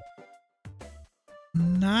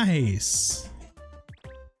 Nice.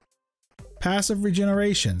 Passive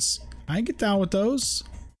regenerations. I can get down with those.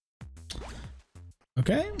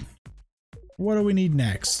 Okay. What do we need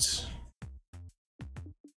next?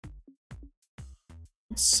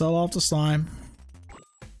 Let's sell off the slime.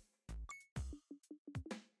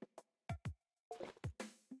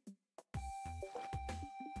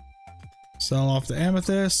 Sell off the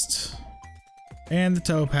amethyst and the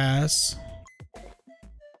topaz.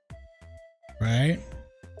 Right?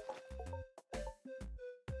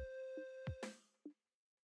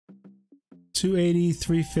 $280,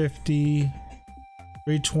 $350,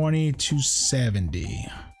 $320,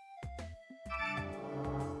 $270.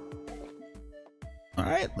 All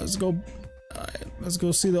right, let's go. Let's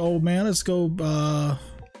go see the old man. Let's go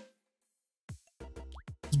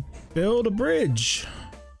build a bridge.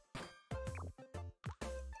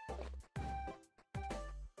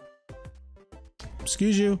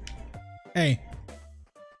 Excuse you. Hey.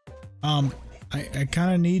 I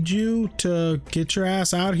kind of need you to get your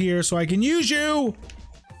ass out here so I can use you.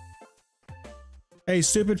 Hey,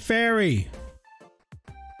 stupid fairy.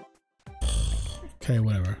 Okay,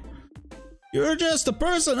 whatever. You're just the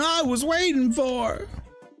person I was waiting for.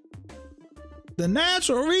 The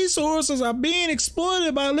natural resources are being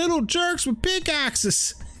exploited by little jerks with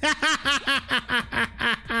pickaxes.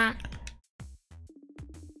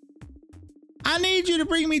 I need you to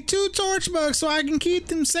bring me 2 torch bugs so I can keep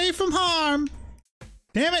them safe from harm.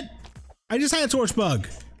 Damn it. I just had a torch bug.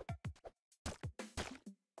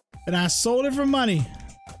 And I sold it for money.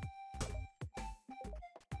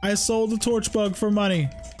 I sold the torch bug for money.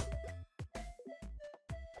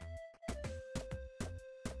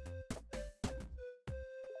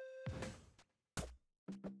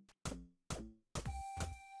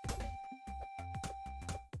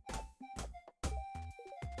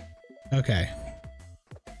 Okay.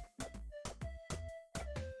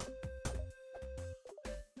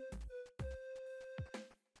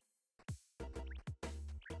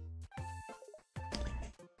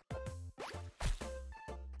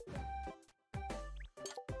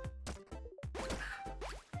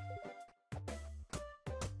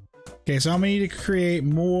 Okay, so I'm gonna need to create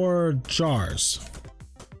more jars.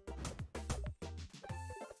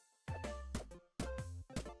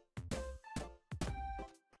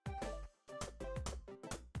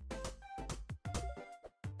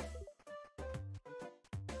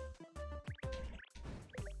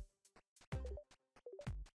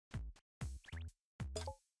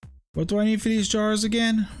 What do I need for these jars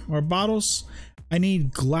again? Or bottles? I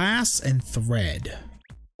need glass and thread.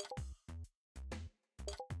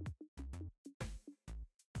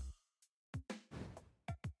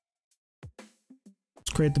 Let's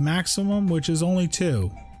create the maximum, which is only 2.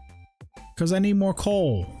 Because I need more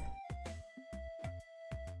coal.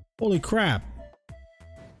 Holy crap.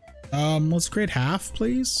 Let's create half,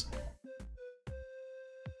 please.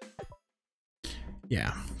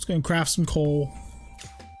 Yeah, let's go and craft some coal.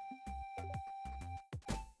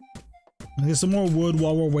 I'll get some more wood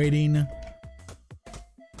while we're waiting.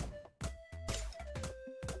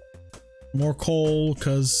 More coal,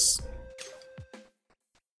 because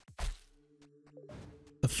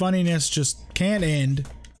the funniness just can't end.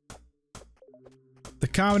 The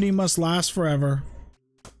comedy must last forever.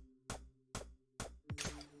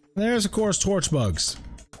 There's, of course, torch bugs.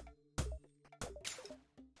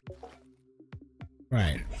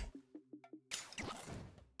 Right.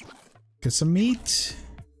 Get some meat.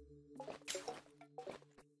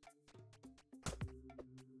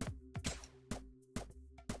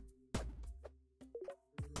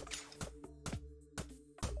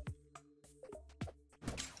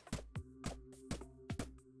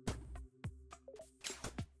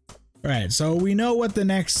 Right, so we know what the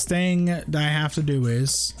next thing that I have to do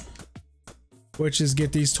is, which is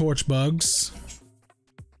get these torch bugs.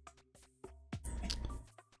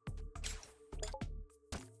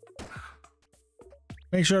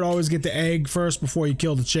 Make Make sure to always get the egg first before you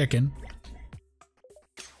kill the chicken.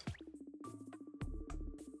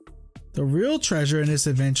 The real treasure in this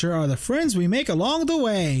adventure are the friends we make along the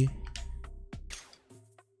way.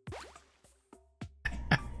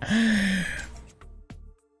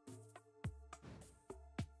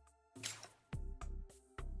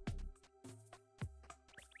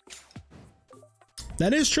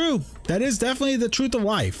 That is true. That is definitely the truth of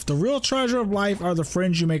life. The real treasure of life are the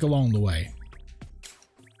friends you make along the way.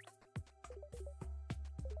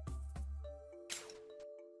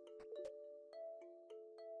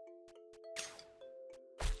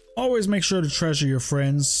 Always make sure to treasure your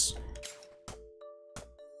friends.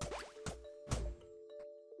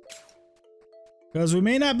 Because we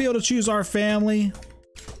may not be able to choose our family,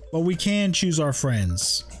 but we can choose our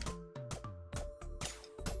friends.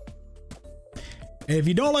 And if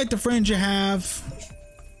you don't like the friends you have,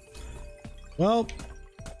 well,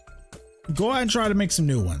 go ahead and try to make some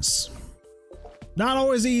new ones. Not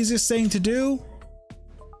always the easiest thing to do,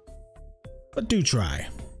 but do try.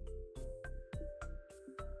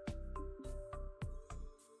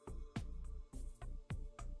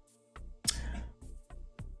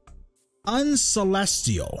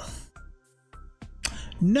 Uncelestial.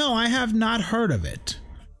 No, I have not heard of it.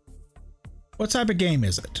 What type of game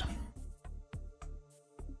is it?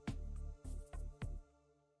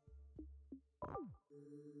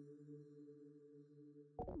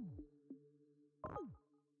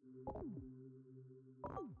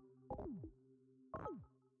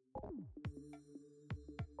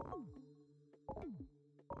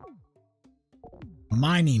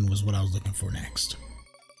 Mining was what I was looking for next.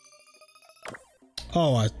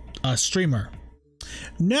 Oh, a streamer.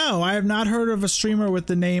 No, I have not heard of a streamer with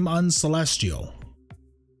the name Uncelestial.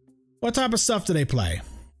 What type of stuff do they play?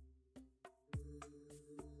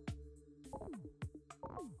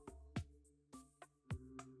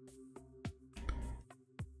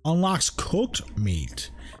 Unlocks cooked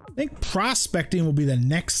meat. I think prospecting will be the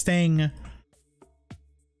next thing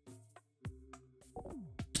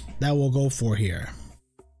that we'll go for here.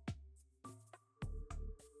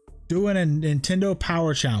 Doing a Nintendo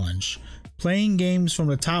Power Challenge. Playing games from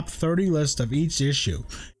the top 30 list of each issue.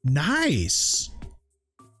 Nice.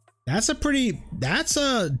 That's definitely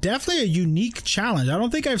a unique challenge. I don't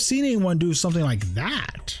think I've seen anyone do something like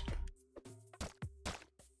that.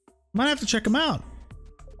 Might have to check them out.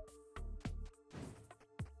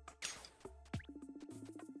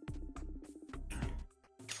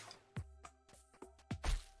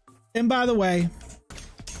 And by the way,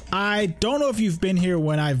 I don't know if you've been here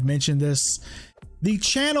when I've mentioned this. The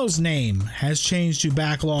channel's name has changed to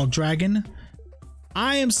Backlog Dragon.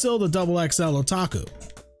 I am still the XXL Otaku.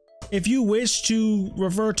 If you wish to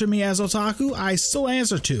refer to me as Otaku, I still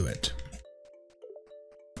answer to it.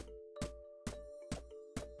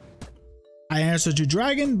 I answer to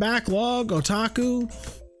Dragon, Backlog, Otaku,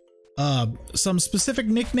 some specific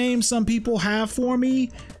nicknames some people have for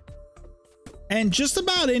me, and just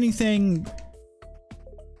about anything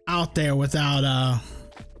out there without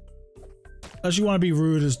unless you want to be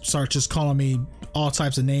rude and start just calling me all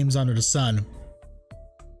types of names under the sun.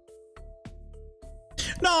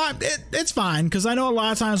 No, it's fine, because I know a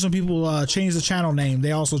lot of times when people change the channel name,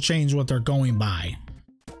 they also change what they're going by.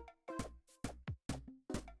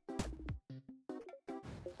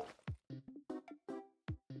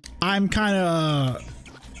 I'm kind of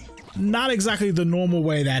not exactly the normal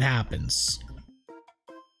way that happens.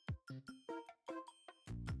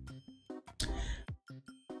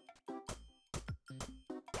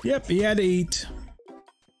 Yep, he had to eat.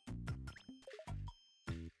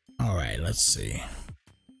 All right, let's see.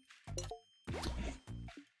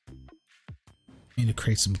 Need to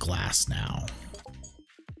create some glass now.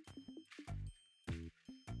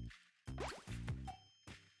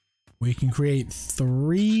 We can create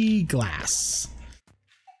 3 glass.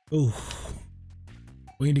 Ooh.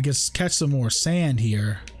 We need to catch some more sand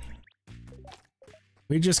here.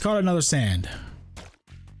 We just caught another sand.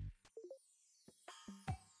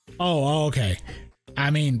 Oh, okay.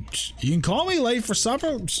 I mean, you can call me late for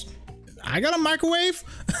supper. I got a microwave.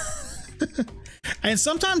 And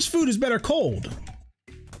sometimes food is better cold.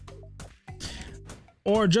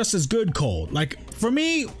 Or just as good cold. Like for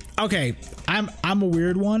me, okay, I'm a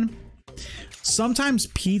weird one. Sometimes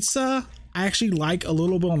pizza I actually like a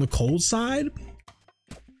little bit on the cold side,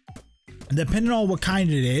 depending on what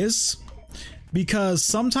kind it is, because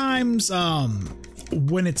sometimes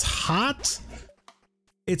when it's hot,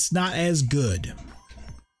 it's not as good.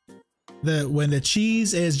 When the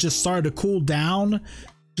cheese is just starting to cool down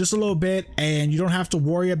just a little bit and you don't have to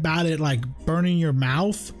worry about it like burning your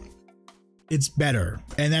mouth, it's better.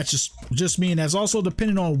 And that's just me, and that's also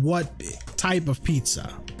depending on what type of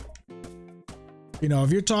pizza. You know,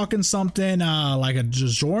 if you're talking something like a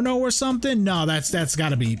DiGiorno or something, no, that's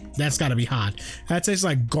gotta be hot. That tastes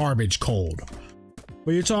like garbage cold.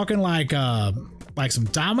 But you're talking like some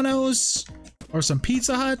Domino's or some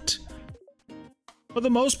Pizza Hut, for the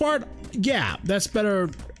most part, yeah, that's better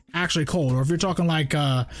actually cold. Or if you're talking like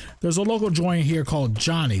there's a local joint here called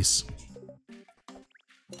Johnny's.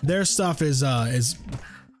 Their stuff is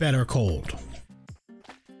better cold.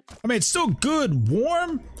 I mean, it's still good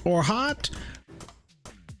warm or hot.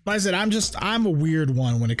 Like I said, I'm a weird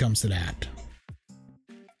one when it comes to that.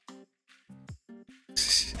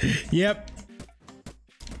 Yep.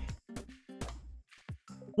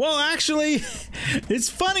 Well, actually, it's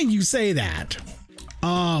funny you say that.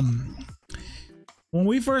 When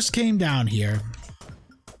we first came down here,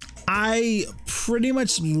 I pretty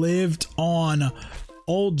much lived on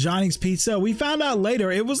old Johnny's Pizza. We found out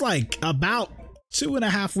later it was like about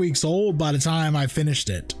 2.5 weeks old by the time I finished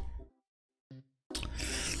it.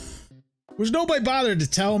 Which nobody bothered to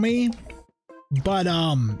tell me, but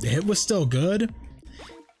it was still good.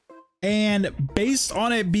 And based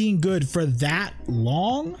on it being good for that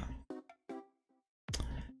long,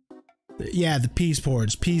 yeah, the peas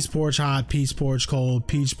porch hot, peas porch cold,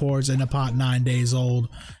 peas porch in a pot 9 days old.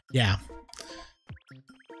 Yeah.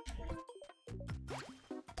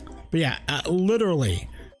 But yeah, literally,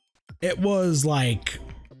 it was like,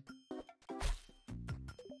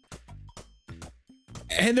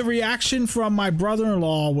 and the reaction from my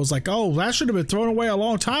brother-in-law was like, oh, that should have been thrown away a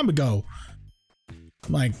long time ago.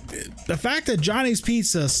 Like, the fact that Johnny's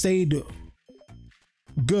Pizza stayed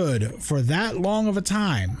good for that long of a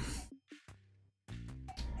time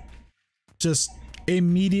just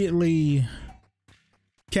immediately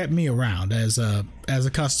kept me around as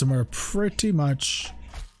a customer pretty much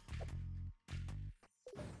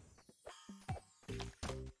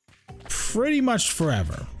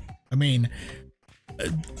forever. I mean,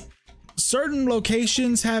 certain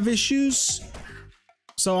locations have issues,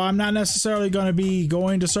 so I'm not necessarily going to be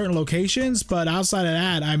going to certain locations, but outside of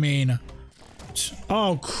that, I mean,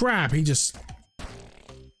 oh crap, he just,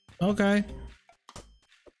 okay.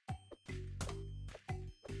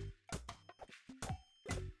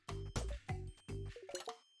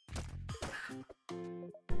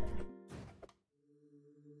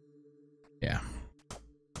 Yeah.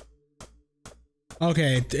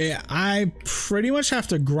 Okay, I pretty much have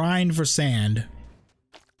to grind for sand.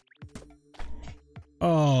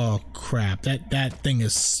 Oh crap, that thing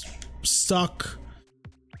is stuck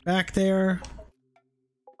back there.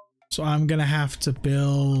 So I'm gonna have to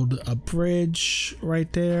build a bridge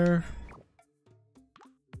right there.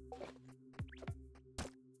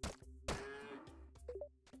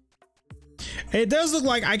 It does look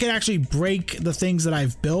like I can actually break the things that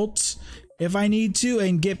I've built if I need to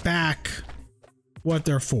and get back what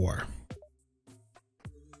they're for.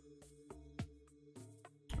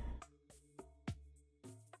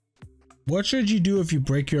 What should you do if you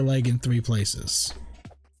break your leg in 3 places?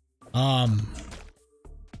 Go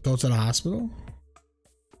to the hospital?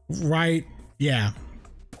 Right, yeah.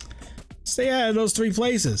 Stay out of those 3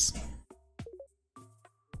 places.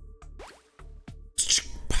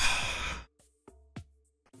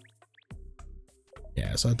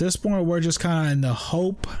 Yeah, so at this point, we're just kind of in the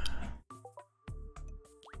hope.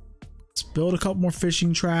 Let's build a couple more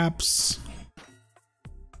fishing traps.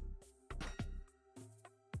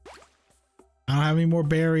 I don't have any more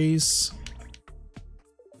berries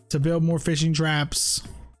to build more fishing traps.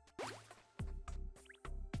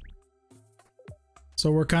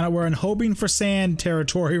 So we're in hoping for sand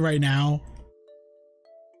territory right now.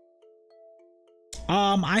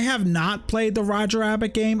 I have not played the Roger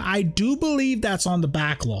Rabbit game. I do believe that's on the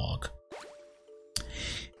backlog.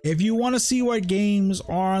 If you want to see what games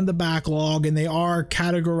are on the backlog and they are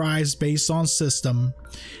categorized based on system,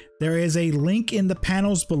 there is a link in the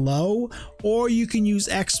panels below, or you can use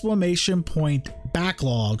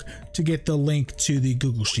 !backlog to get the link to the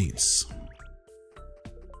Google Sheets.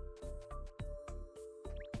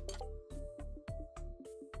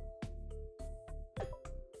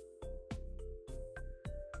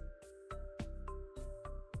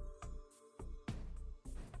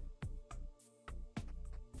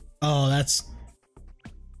 Oh, that's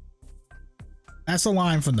a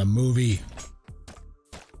line from the movie.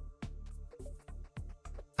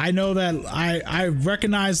 I know that I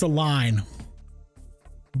recognize the line,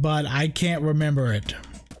 but I can't remember it.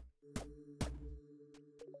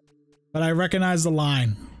 But I recognize the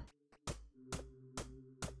line.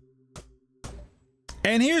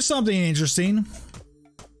 And here's something interesting.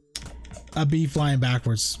 A bee flying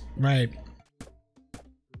backwards, right?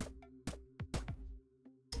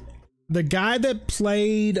 the guy that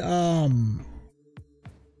played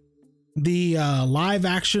the live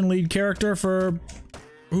action lead character for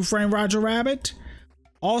Who Framed Roger Rabbit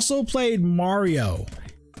also played Mario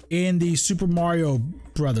in the Super Mario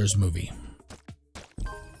Brothers movie.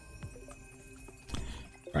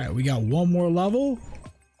 All right, we got one more level.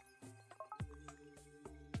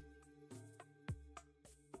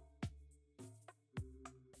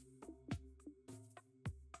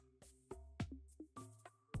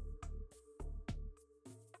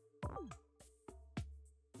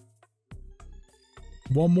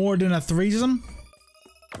 One more than a threesome?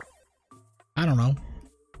 I don't know.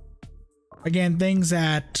 Again, things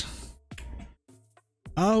that...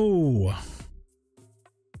 Oh.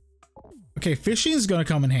 Okay, fishing is going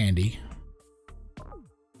to come in handy.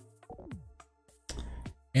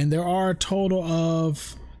 And there are a total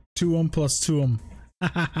of 2 plus 2.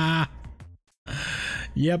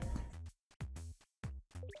 Yep.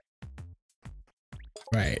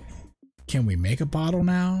 Right. Can we make a bottle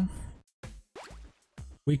now?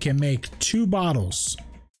 We can make 2 bottles.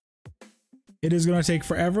 It is going to take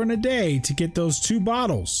forever and a day to get those 2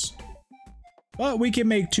 bottles. But we can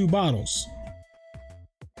make 2 bottles.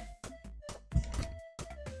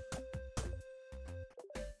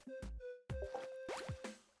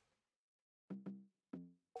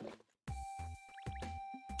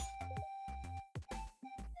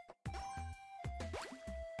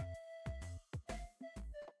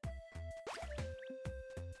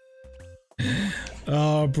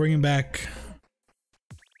 Bringing back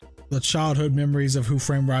the childhood memories of Who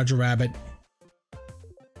Framed Roger Rabbit.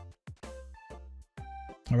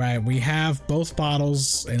 All right, we have both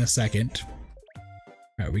bottles in a second.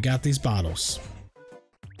 All right, we got these bottles.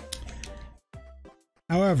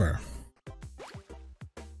 However,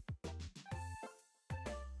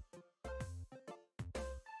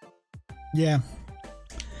 yeah,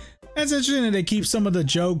 it's interesting that they keep some of the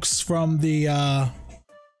jokes from the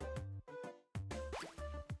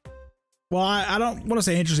well, I don't want to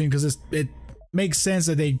say interesting because it makes sense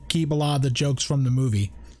that they keep a lot of the jokes from the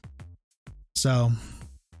movie. So,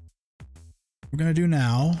 we're going to do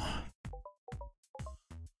now.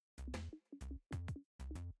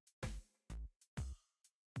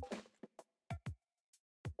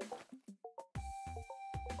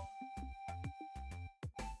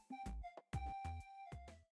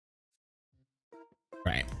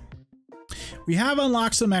 Right. We have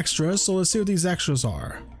unlocked some extras, so let's see what these extras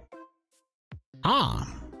are.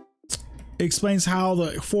 It explains how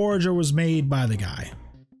the Forager was made by the guy.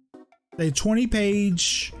 A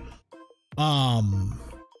 20-page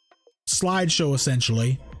slideshow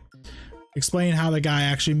essentially explain how the guy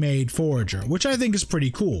actually made Forager, which I think is pretty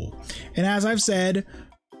cool. And as I've said,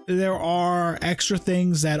 there are extra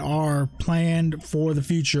things that are planned for the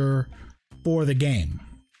future for the game.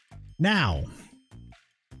 Now,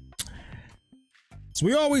 so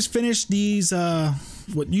we always finish these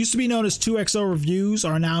what used to be known as 2XO reviews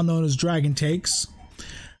are now known as Dragon Takes.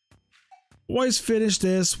 Always finish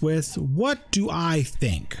this with, what do I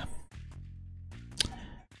think?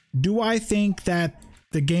 Do I think that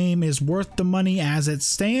the game is worth the money as it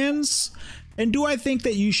stands? And do I think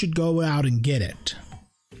that you should go out and get it?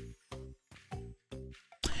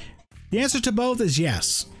 The answer to both is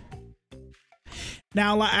yes.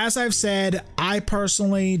 Now, as I've said, I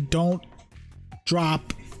personally don't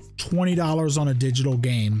drop $20 on a digital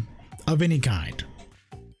game of any kind.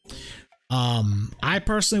 I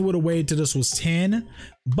personally would have waited till this was 10,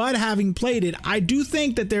 but having played it, I do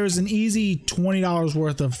think that there's an easy $20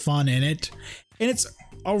 worth of fun in it, and it's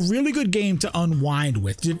a really good game to unwind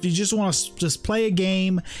with. If you just want to just play a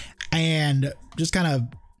game and just kind of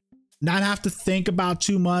not have to think about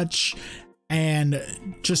too much, and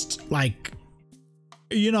just like,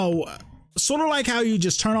 you know, sort of like how you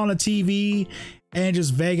just turn on a TV and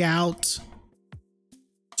just veg out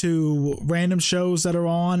to random shows that are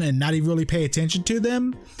on and not even really pay attention to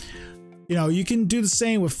them. You know, you can do the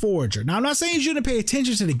same with Forager. Now, I'm not saying you shouldn't pay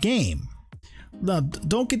attention to the game. No,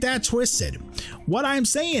 don't get that twisted. What I'm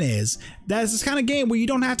saying is that it's this kind of game where you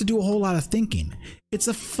don't have to do a whole lot of thinking. It's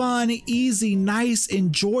a fun, easy, nice,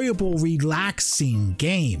 enjoyable, relaxing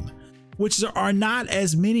game, which there are not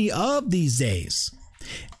as many of these days.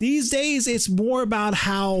 These days, it's more about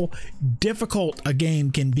how difficult a game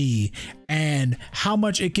can be and how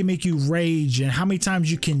much it can make you rage and how many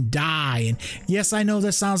times you can die. And yes, I know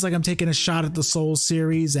that sounds like I'm taking a shot at the Souls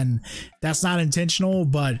series, and that's not intentional,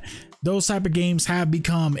 but those type of games have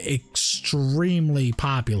become extremely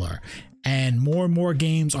popular. And more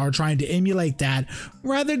games are trying to emulate that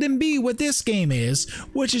rather than be what this game is,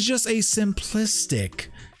 which is just a simplistic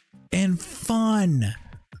and fun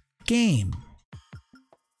game.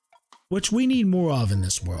 which we need more of in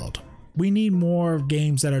this world. We need more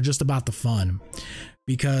games that are just about the fun,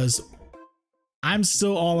 because I'm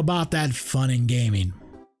still all about that fun in gaming.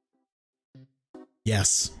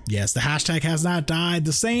 Yes, yes, the hashtag has not died.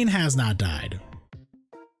 The saying has not died.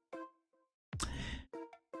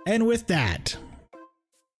 And with that,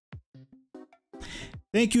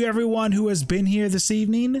 thank you everyone who has been here this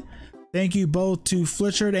evening. Thank you both to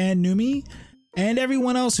Flitchard and Numi, and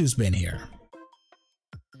everyone else who's been here.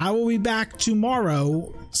 I will be back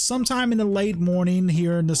tomorrow, sometime in the late morning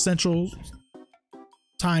here in the Central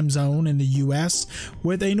Time Zone in the US,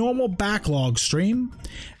 with a normal backlog stream,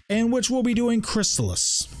 in which we'll be doing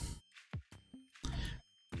Chrysalis,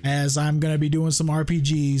 as I'm going to be doing some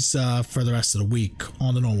RPGs for the rest of the week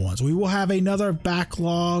on the normal ones. We will have another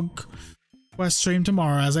backlog quest stream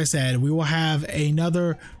tomorrow. As I said, we will have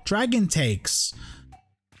another Dragon Takes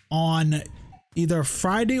on either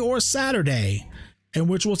Friday or Saturday, in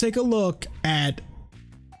which we'll take a look at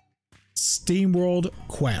SteamWorld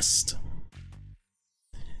Quest.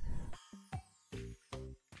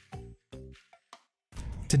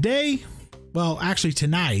 Today, well, actually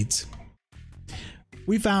tonight,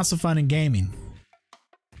 we found some fun in gaming.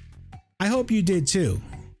 I hope you did too.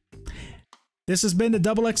 This has been the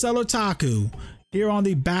XXL Otaku here on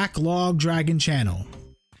the Backlog Dragon channel.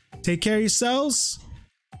 Take care of yourselves.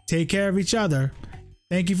 Take care of each other.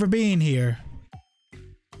 Thank you for being here.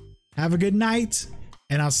 Have a good night,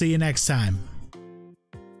 and I'll see you next time.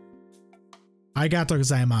 Arigatou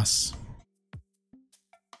gozaimasu.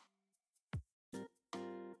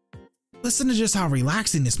 Listen to just how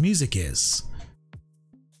relaxing this music is.